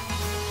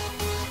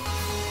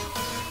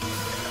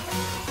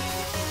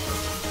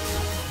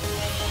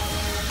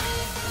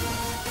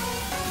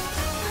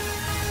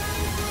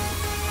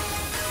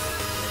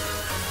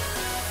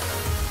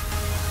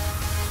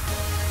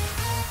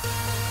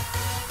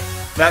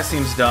 That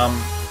seems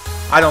dumb.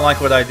 I don't like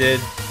what I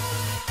did.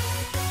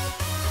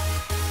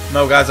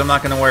 No, guys, I'm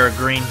not going to wear a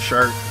green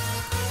shirt.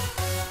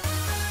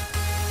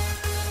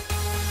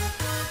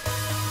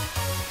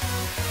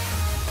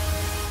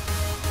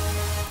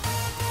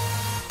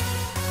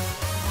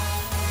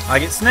 I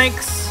get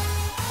snakes.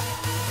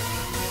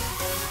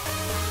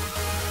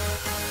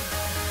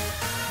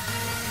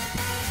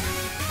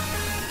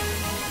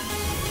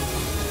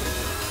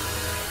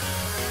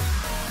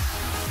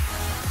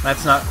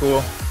 That's not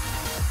cool.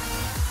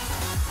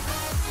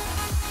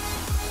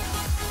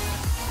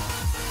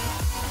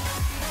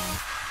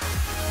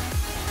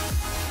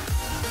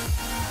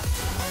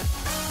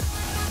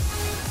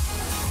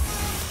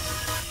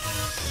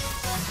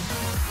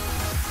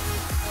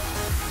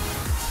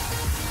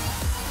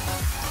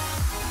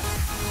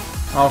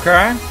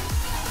 Okay.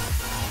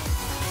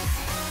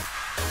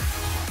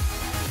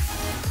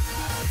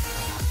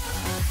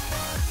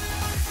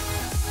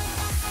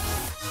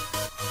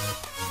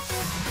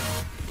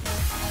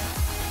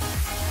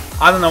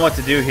 I don't know what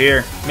to do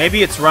here.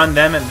 Maybe it's run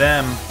them and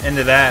them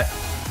into that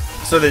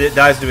so that it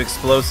dies to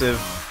explosive.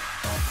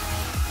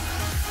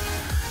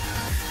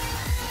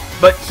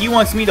 But he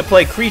wants me to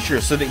play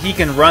creatures so that he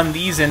can run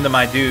these into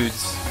my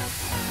dudes.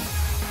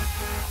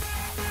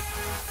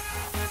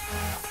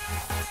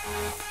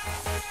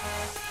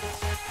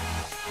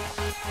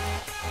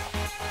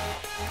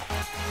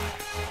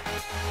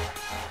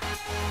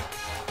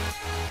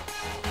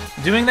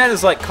 Doing that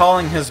is like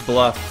calling his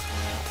bluff.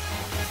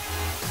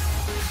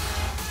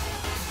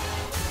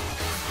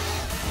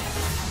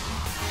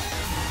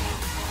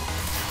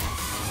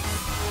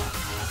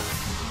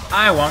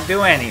 I won't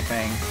do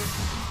anything.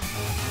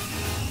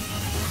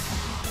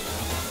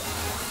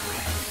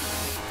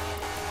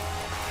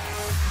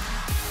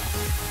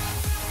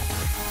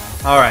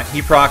 Alright,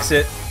 he procs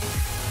it.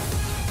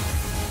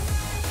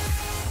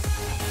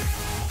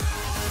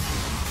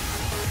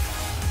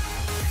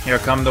 Here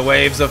come the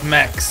waves of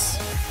mechs.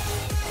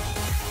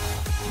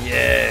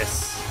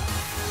 Yes.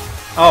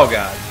 Oh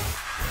god.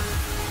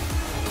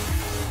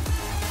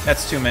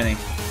 That's too many.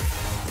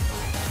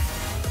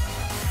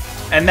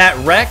 And that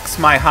wrecks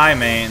my high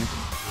main.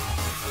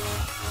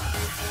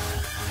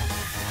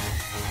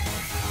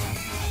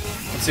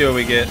 Let's see what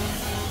we get.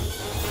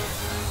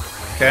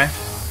 Okay.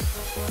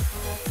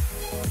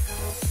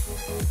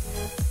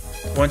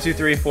 1, 2,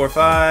 3, 4,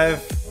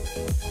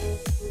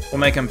 5. We'll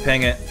make him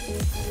ping it.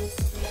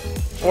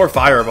 Or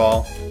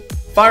Fireball.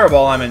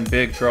 Fireball, I'm in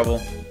big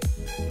trouble.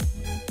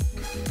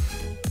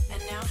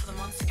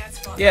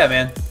 Yeah,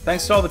 man.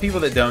 Thanks to all the people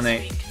that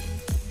donate.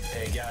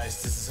 Hey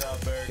guys, this is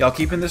Albert. Y'all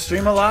keeping the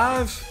stream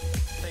alive?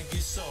 Thank you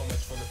so much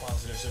for the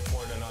positive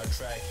support on our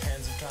track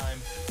Hands of Time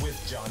with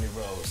Johnny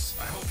Rose.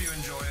 I hope you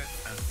enjoy it,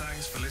 and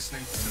thanks for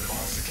listening to the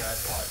Monster Cat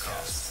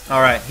Podcast.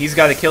 Alright, he's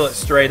got to kill it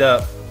straight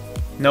up.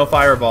 No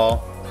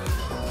Fireball.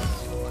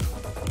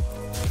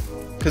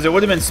 Because it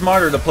would have been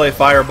smarter to play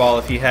Fireball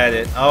if he had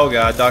it. Oh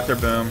god, Dr.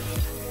 Boom.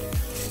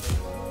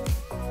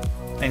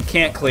 And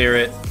can't clear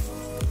it.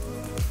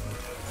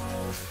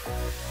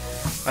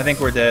 I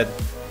think we're dead.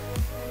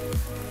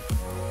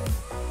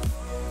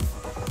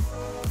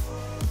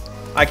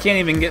 I can't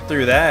even get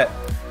through that.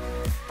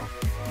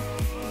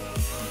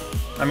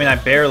 I mean, I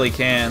barely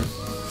can.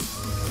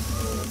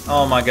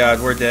 Oh my god,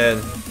 we're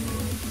dead.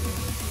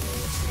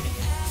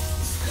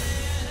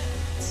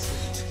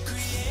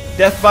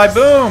 Death by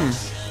Boom!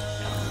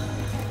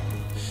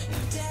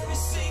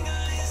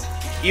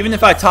 Even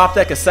if I top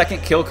deck a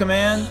second kill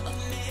command,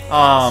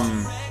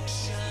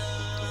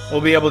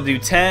 we'll be able to do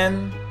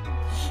 10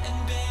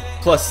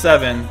 plus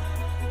 7.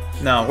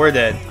 No, we're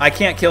dead. I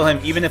can't kill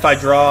him even if I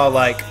draw,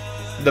 like,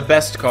 the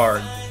best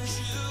card.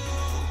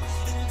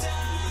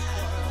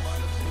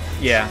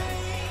 Yeah.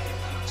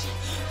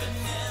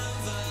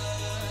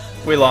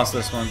 We lost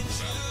this one.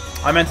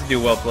 I meant to do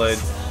well played.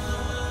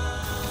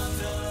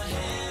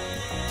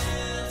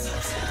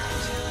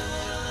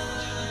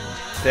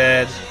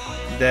 Dead.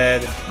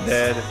 Dead.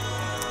 Dead.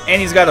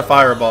 And he's got a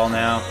Fireball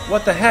now.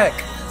 What the heck?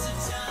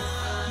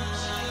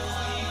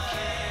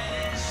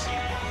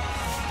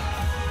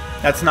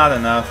 That's not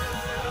enough.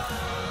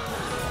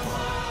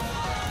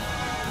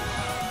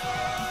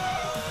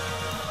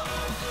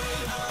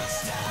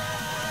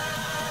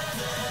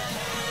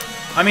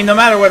 I mean, no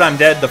matter what, I'm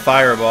dead to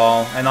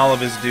Fireball and all of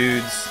his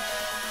dudes.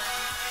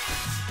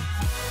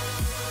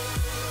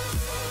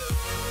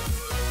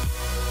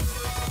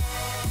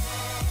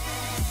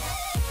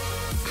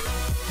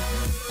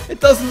 It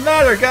doesn't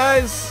matter,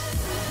 guys!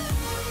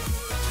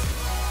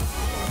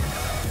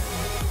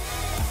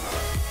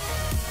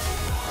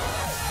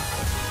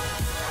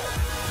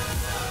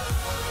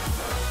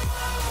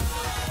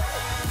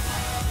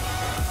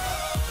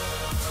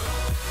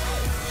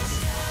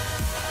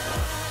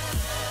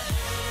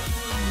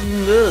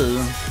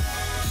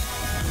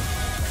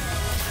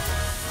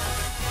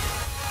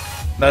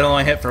 That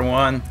only hit for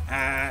 1.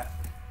 I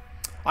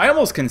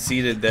almost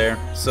conceded there,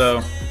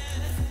 so...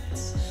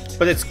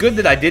 But it's good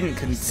that I didn't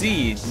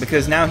concede,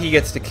 because now he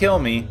gets to kill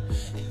me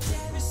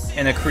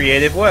in a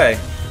creative way.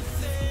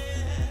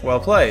 Well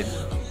played.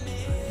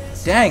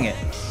 Dang it.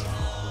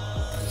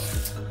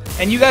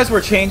 And you guys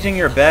were changing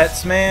your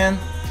bets, man.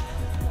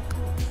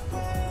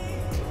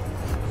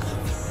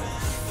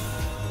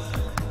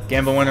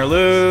 Gamble, win or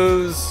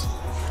lose.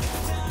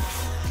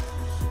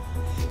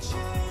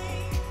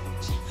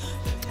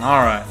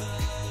 Alright.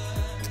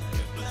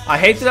 I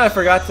hate that I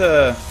forgot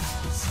to...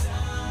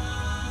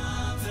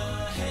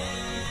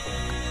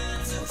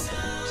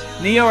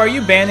 Neo, are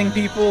you banning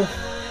people?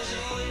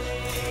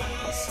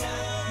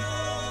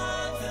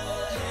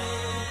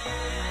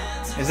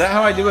 Is that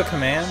how I do a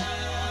command?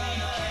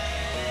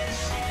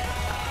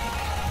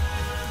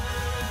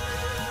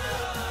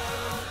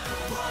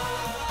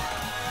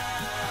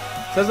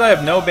 It says I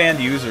have no banned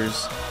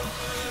users.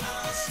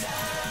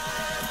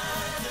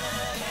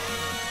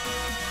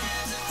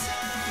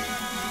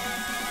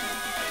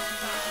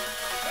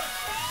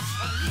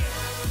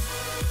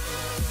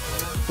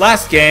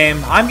 Last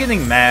game. I'm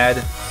getting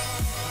mad.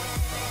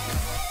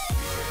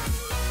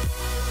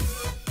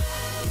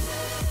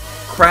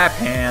 Crap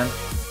hand.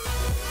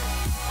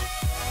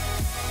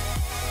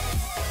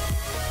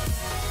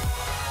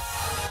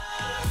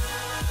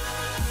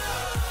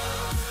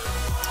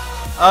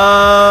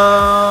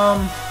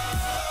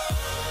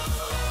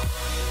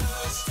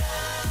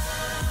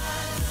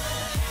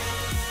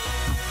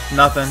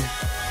 Nothing.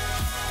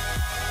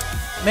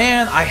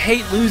 Man, I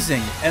hate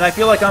losing, and I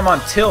feel like I'm on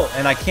tilt,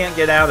 and I can't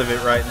get out of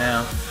it right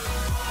now.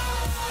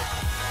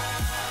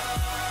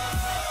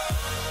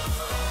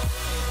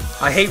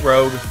 I hate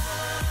Rogue.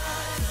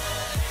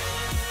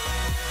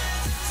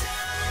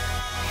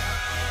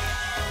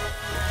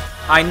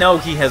 I know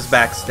he has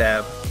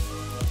backstab.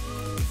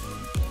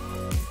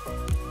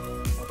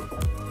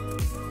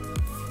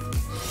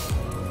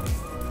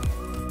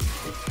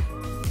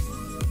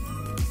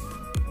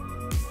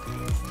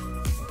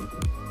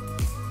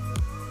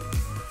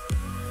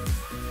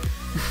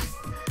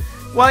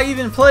 Why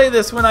even play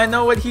this when I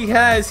know what he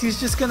has? He's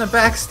just gonna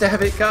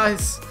backstab it,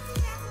 guys.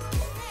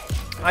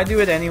 I do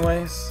it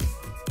anyways.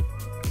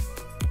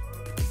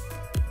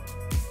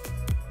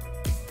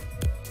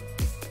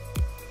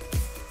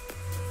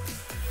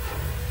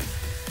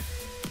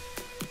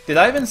 Did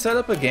I even set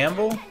up a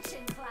gamble?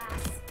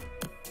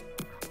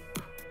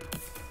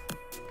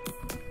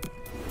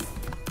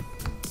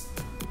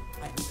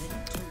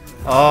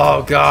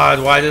 Oh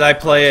god, why did I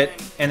play it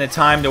in a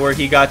time to where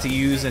he got to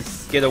use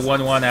get a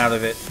 1/1 out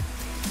of it.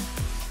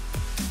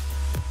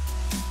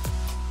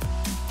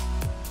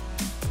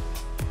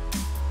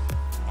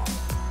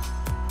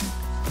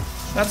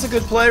 That's a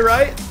good play,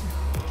 right?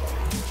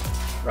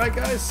 Right,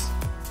 guys?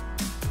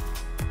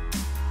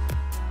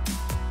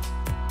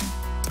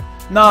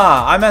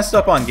 Nah, I messed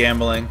up on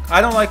gambling.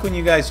 I don't like when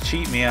you guys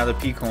cheat me out of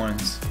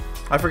P-coins.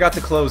 I forgot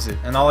to close it,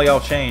 and all y'all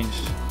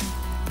changed.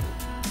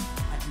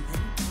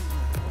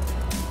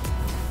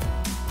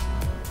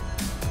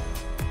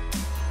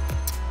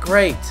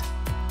 Great.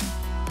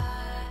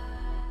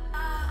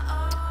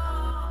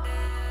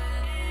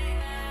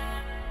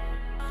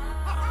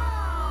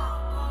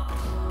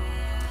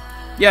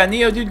 Yeah,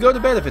 Neo, dude, go to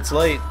bed if it's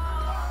late.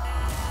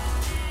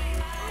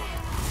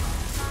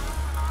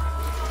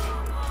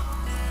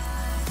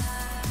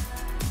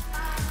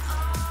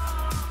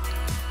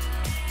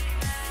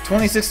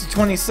 $26 to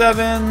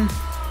 27.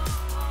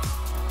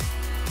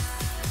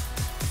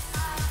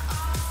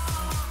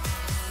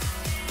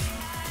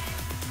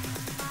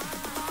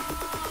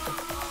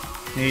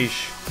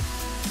 Yeesh.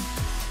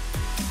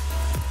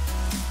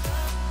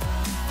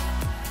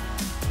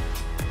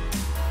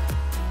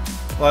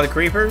 A lot of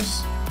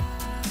creepers.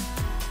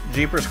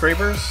 Jeepers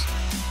creepers.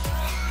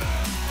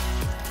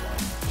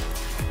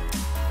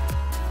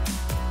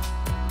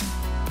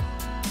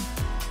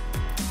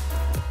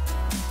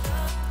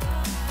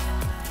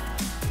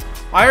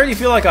 I already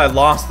feel like I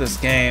lost this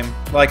game.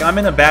 Like, I'm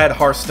in a bad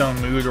Hearthstone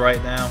mood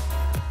right now.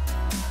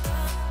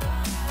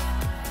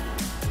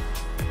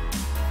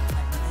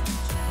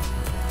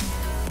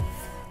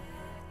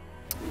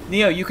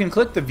 Neo, you can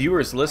click the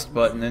viewers list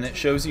button and it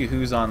shows you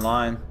who's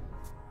online.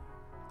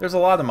 There's a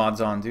lot of mods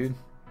on, dude.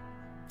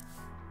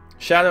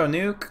 Shadow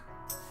Nuke,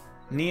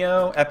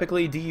 Neo,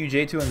 Epically,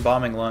 DUJ2, and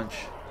Bombing Lunch.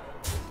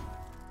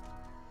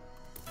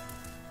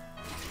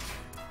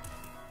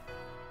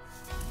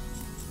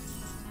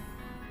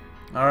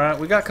 Alright,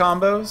 we got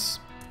combos.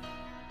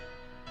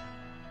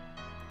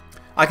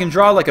 I can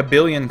draw like 1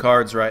 billion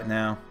cards right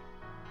now.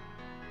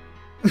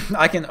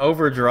 I can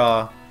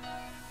overdraw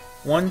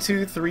 1,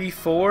 2, 3,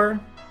 4,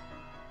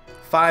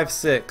 5,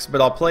 6, but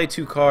I'll play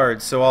 2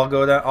 cards, so I'll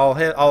go down.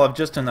 I'll have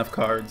just enough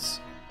cards.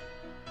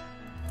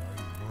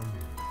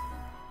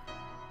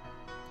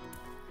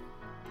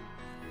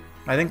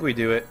 I think we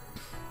do it.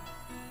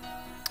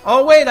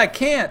 Oh wait, I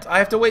can't. I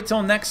have to wait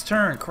till next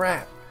turn.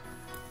 Crap.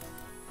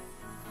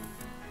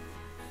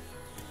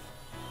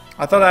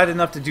 I thought I had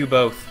enough to do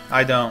both.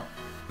 I don't.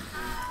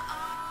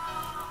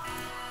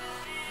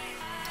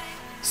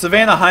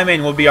 Savannah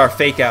Highmane will be our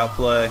fake out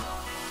play.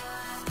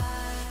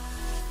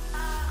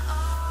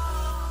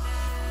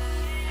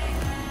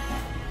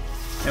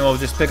 And we'll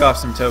just pick off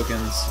some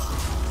tokens.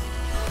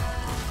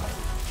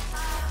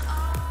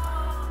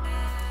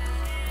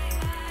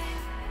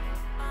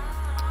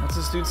 What's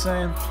this dude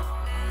saying?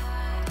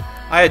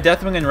 I had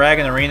Deathwing and Rag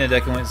in Arena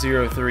deck and went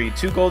 0-3.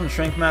 2 Golden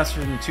Shrink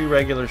Masters and 2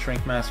 regular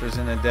Shrink Masters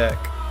in a deck.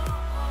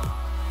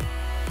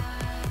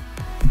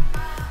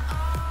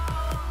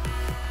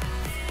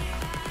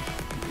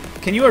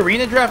 Can you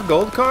arena draft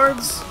gold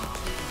cards?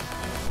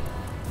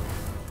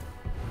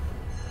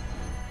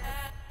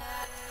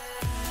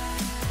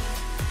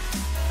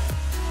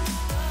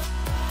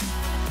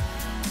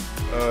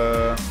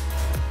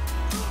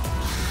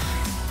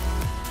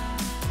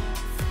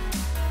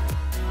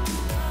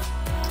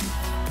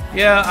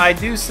 Yeah, I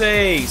do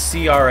say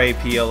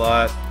CRAP a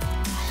lot.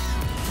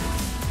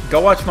 Go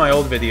watch my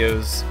old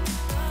videos.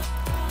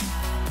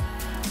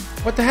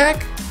 What the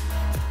heck?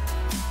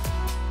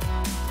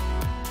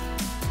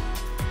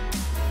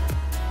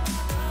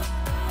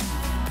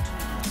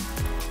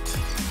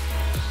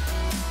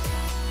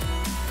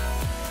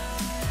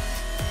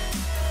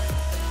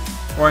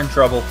 We're in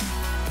trouble.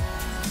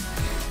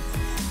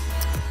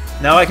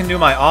 Now I can do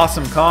my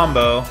awesome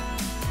combo.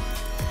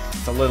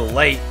 It's a little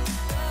late.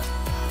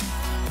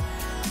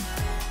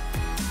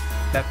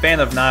 That Fan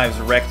of Knives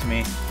wrecked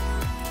me.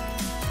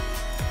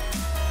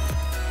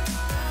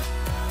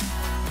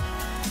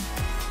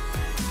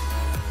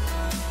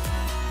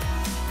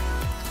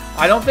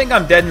 I don't think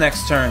I'm dead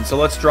next turn, so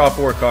let's draw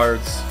 4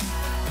 cards.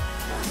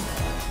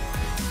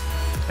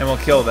 And we'll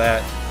kill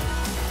that.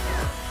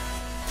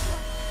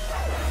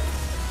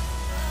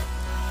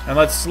 And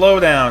let's slow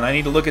down. I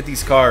need to look at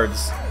these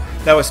cards.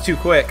 That was too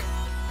quick.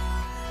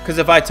 Because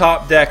if I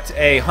top decked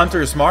a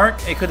Hunter's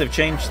Mark, it could have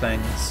changed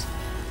things.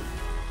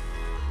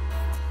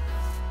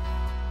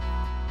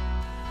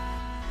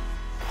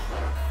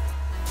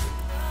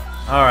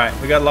 Alright,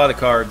 we got a lot of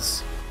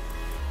cards.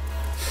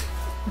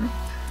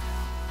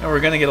 And we're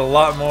gonna get a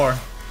lot more.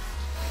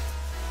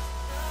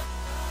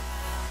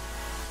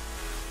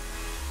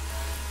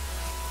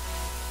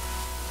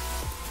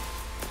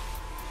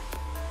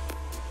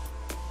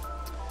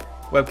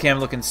 Webcam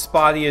looking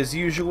spotty as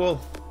usual.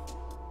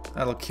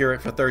 That'll cure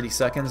it for 30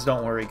 seconds,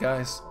 don't worry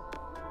guys.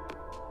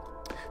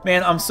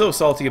 Man, I'm so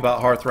salty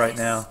about Hearth right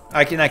now.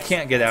 I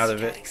can't get out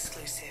of it.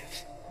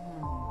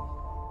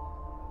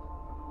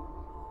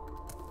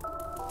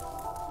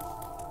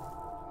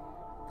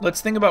 Let's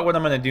think about what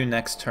I'm gonna do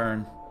next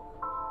turn.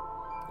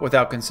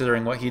 without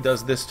considering what he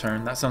does this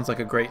turn. That sounds like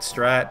a great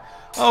strat.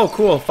 Oh,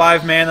 cool.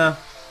 5 mana.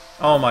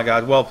 Oh my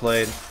god, well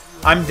played.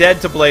 I'm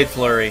dead to Blade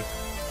Flurry.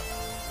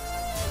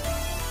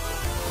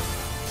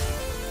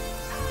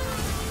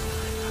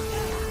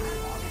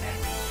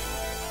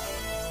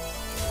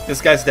 This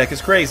guy's deck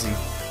is crazy.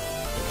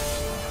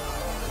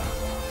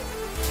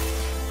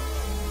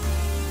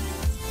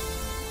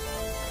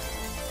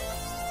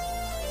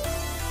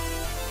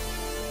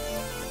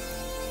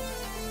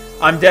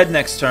 I'm dead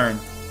next turn.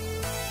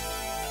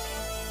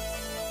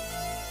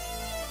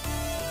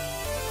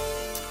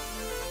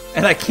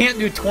 And I can't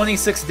do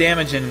 26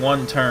 damage in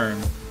one turn.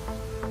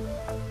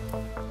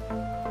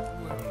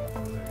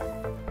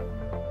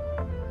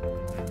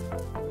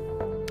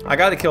 I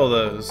gotta kill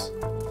those.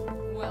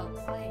 Well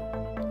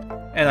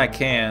played. And I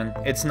can.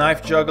 It's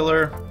Knife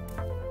Juggler.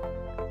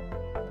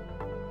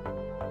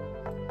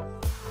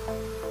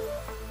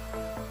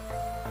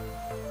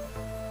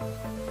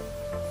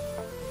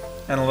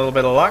 And a little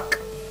bit of luck.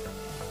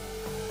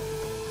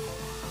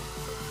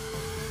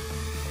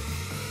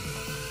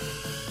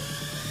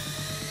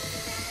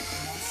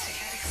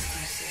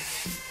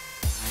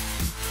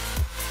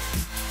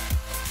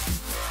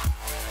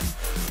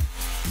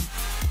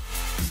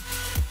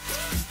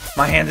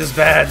 My hand is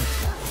bad.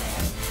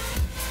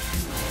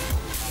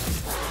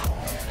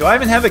 Do I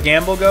even have a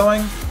gamble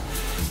going?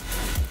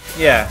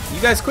 Yeah,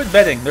 you guys quit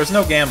betting. There's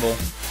no gamble.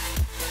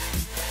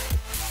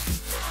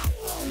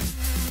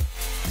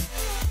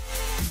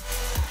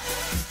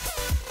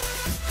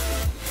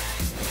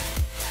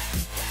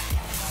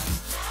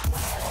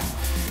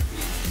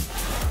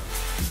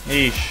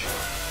 Eesh.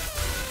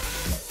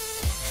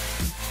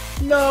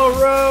 No,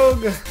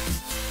 Rogue!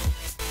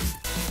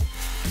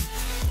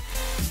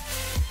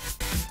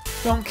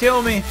 Don't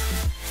kill me!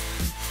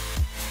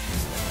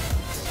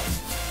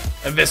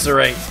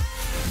 Eviscerate.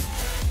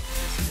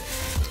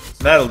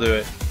 That'll do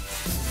it.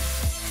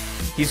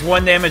 He's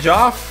 1 damage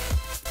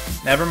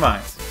off? Never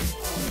mind.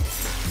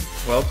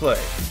 Well played.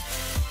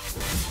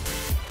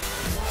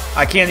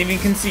 I can't even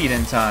concede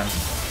in time.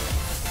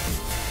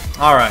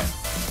 Alright.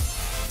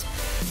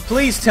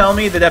 Please tell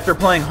me that after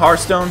playing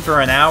Hearthstone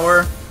for an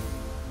hour...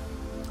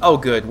 Oh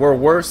good, we're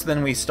worse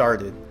than we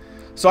started.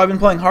 So I've been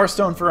playing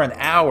Hearthstone for an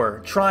hour,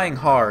 trying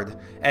hard,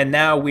 and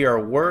now we are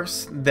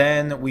worse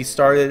than we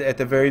started at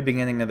the very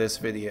beginning of this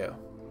video.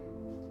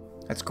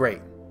 That's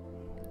great.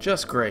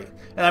 Just great.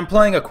 And I'm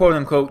playing a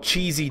quote-unquote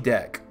cheesy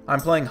deck. I'm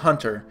playing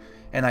Hunter,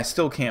 and I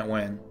still can't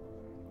win.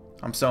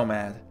 I'm so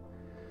mad.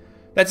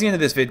 That's the end of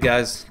this vid,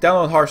 guys.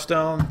 Download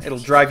Hearthstone. It'll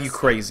drive you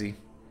crazy.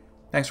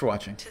 Thanks for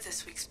watching. To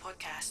this week's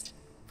podcast.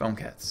 Phone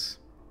Cats.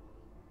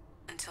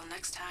 Until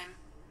next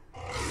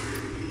time.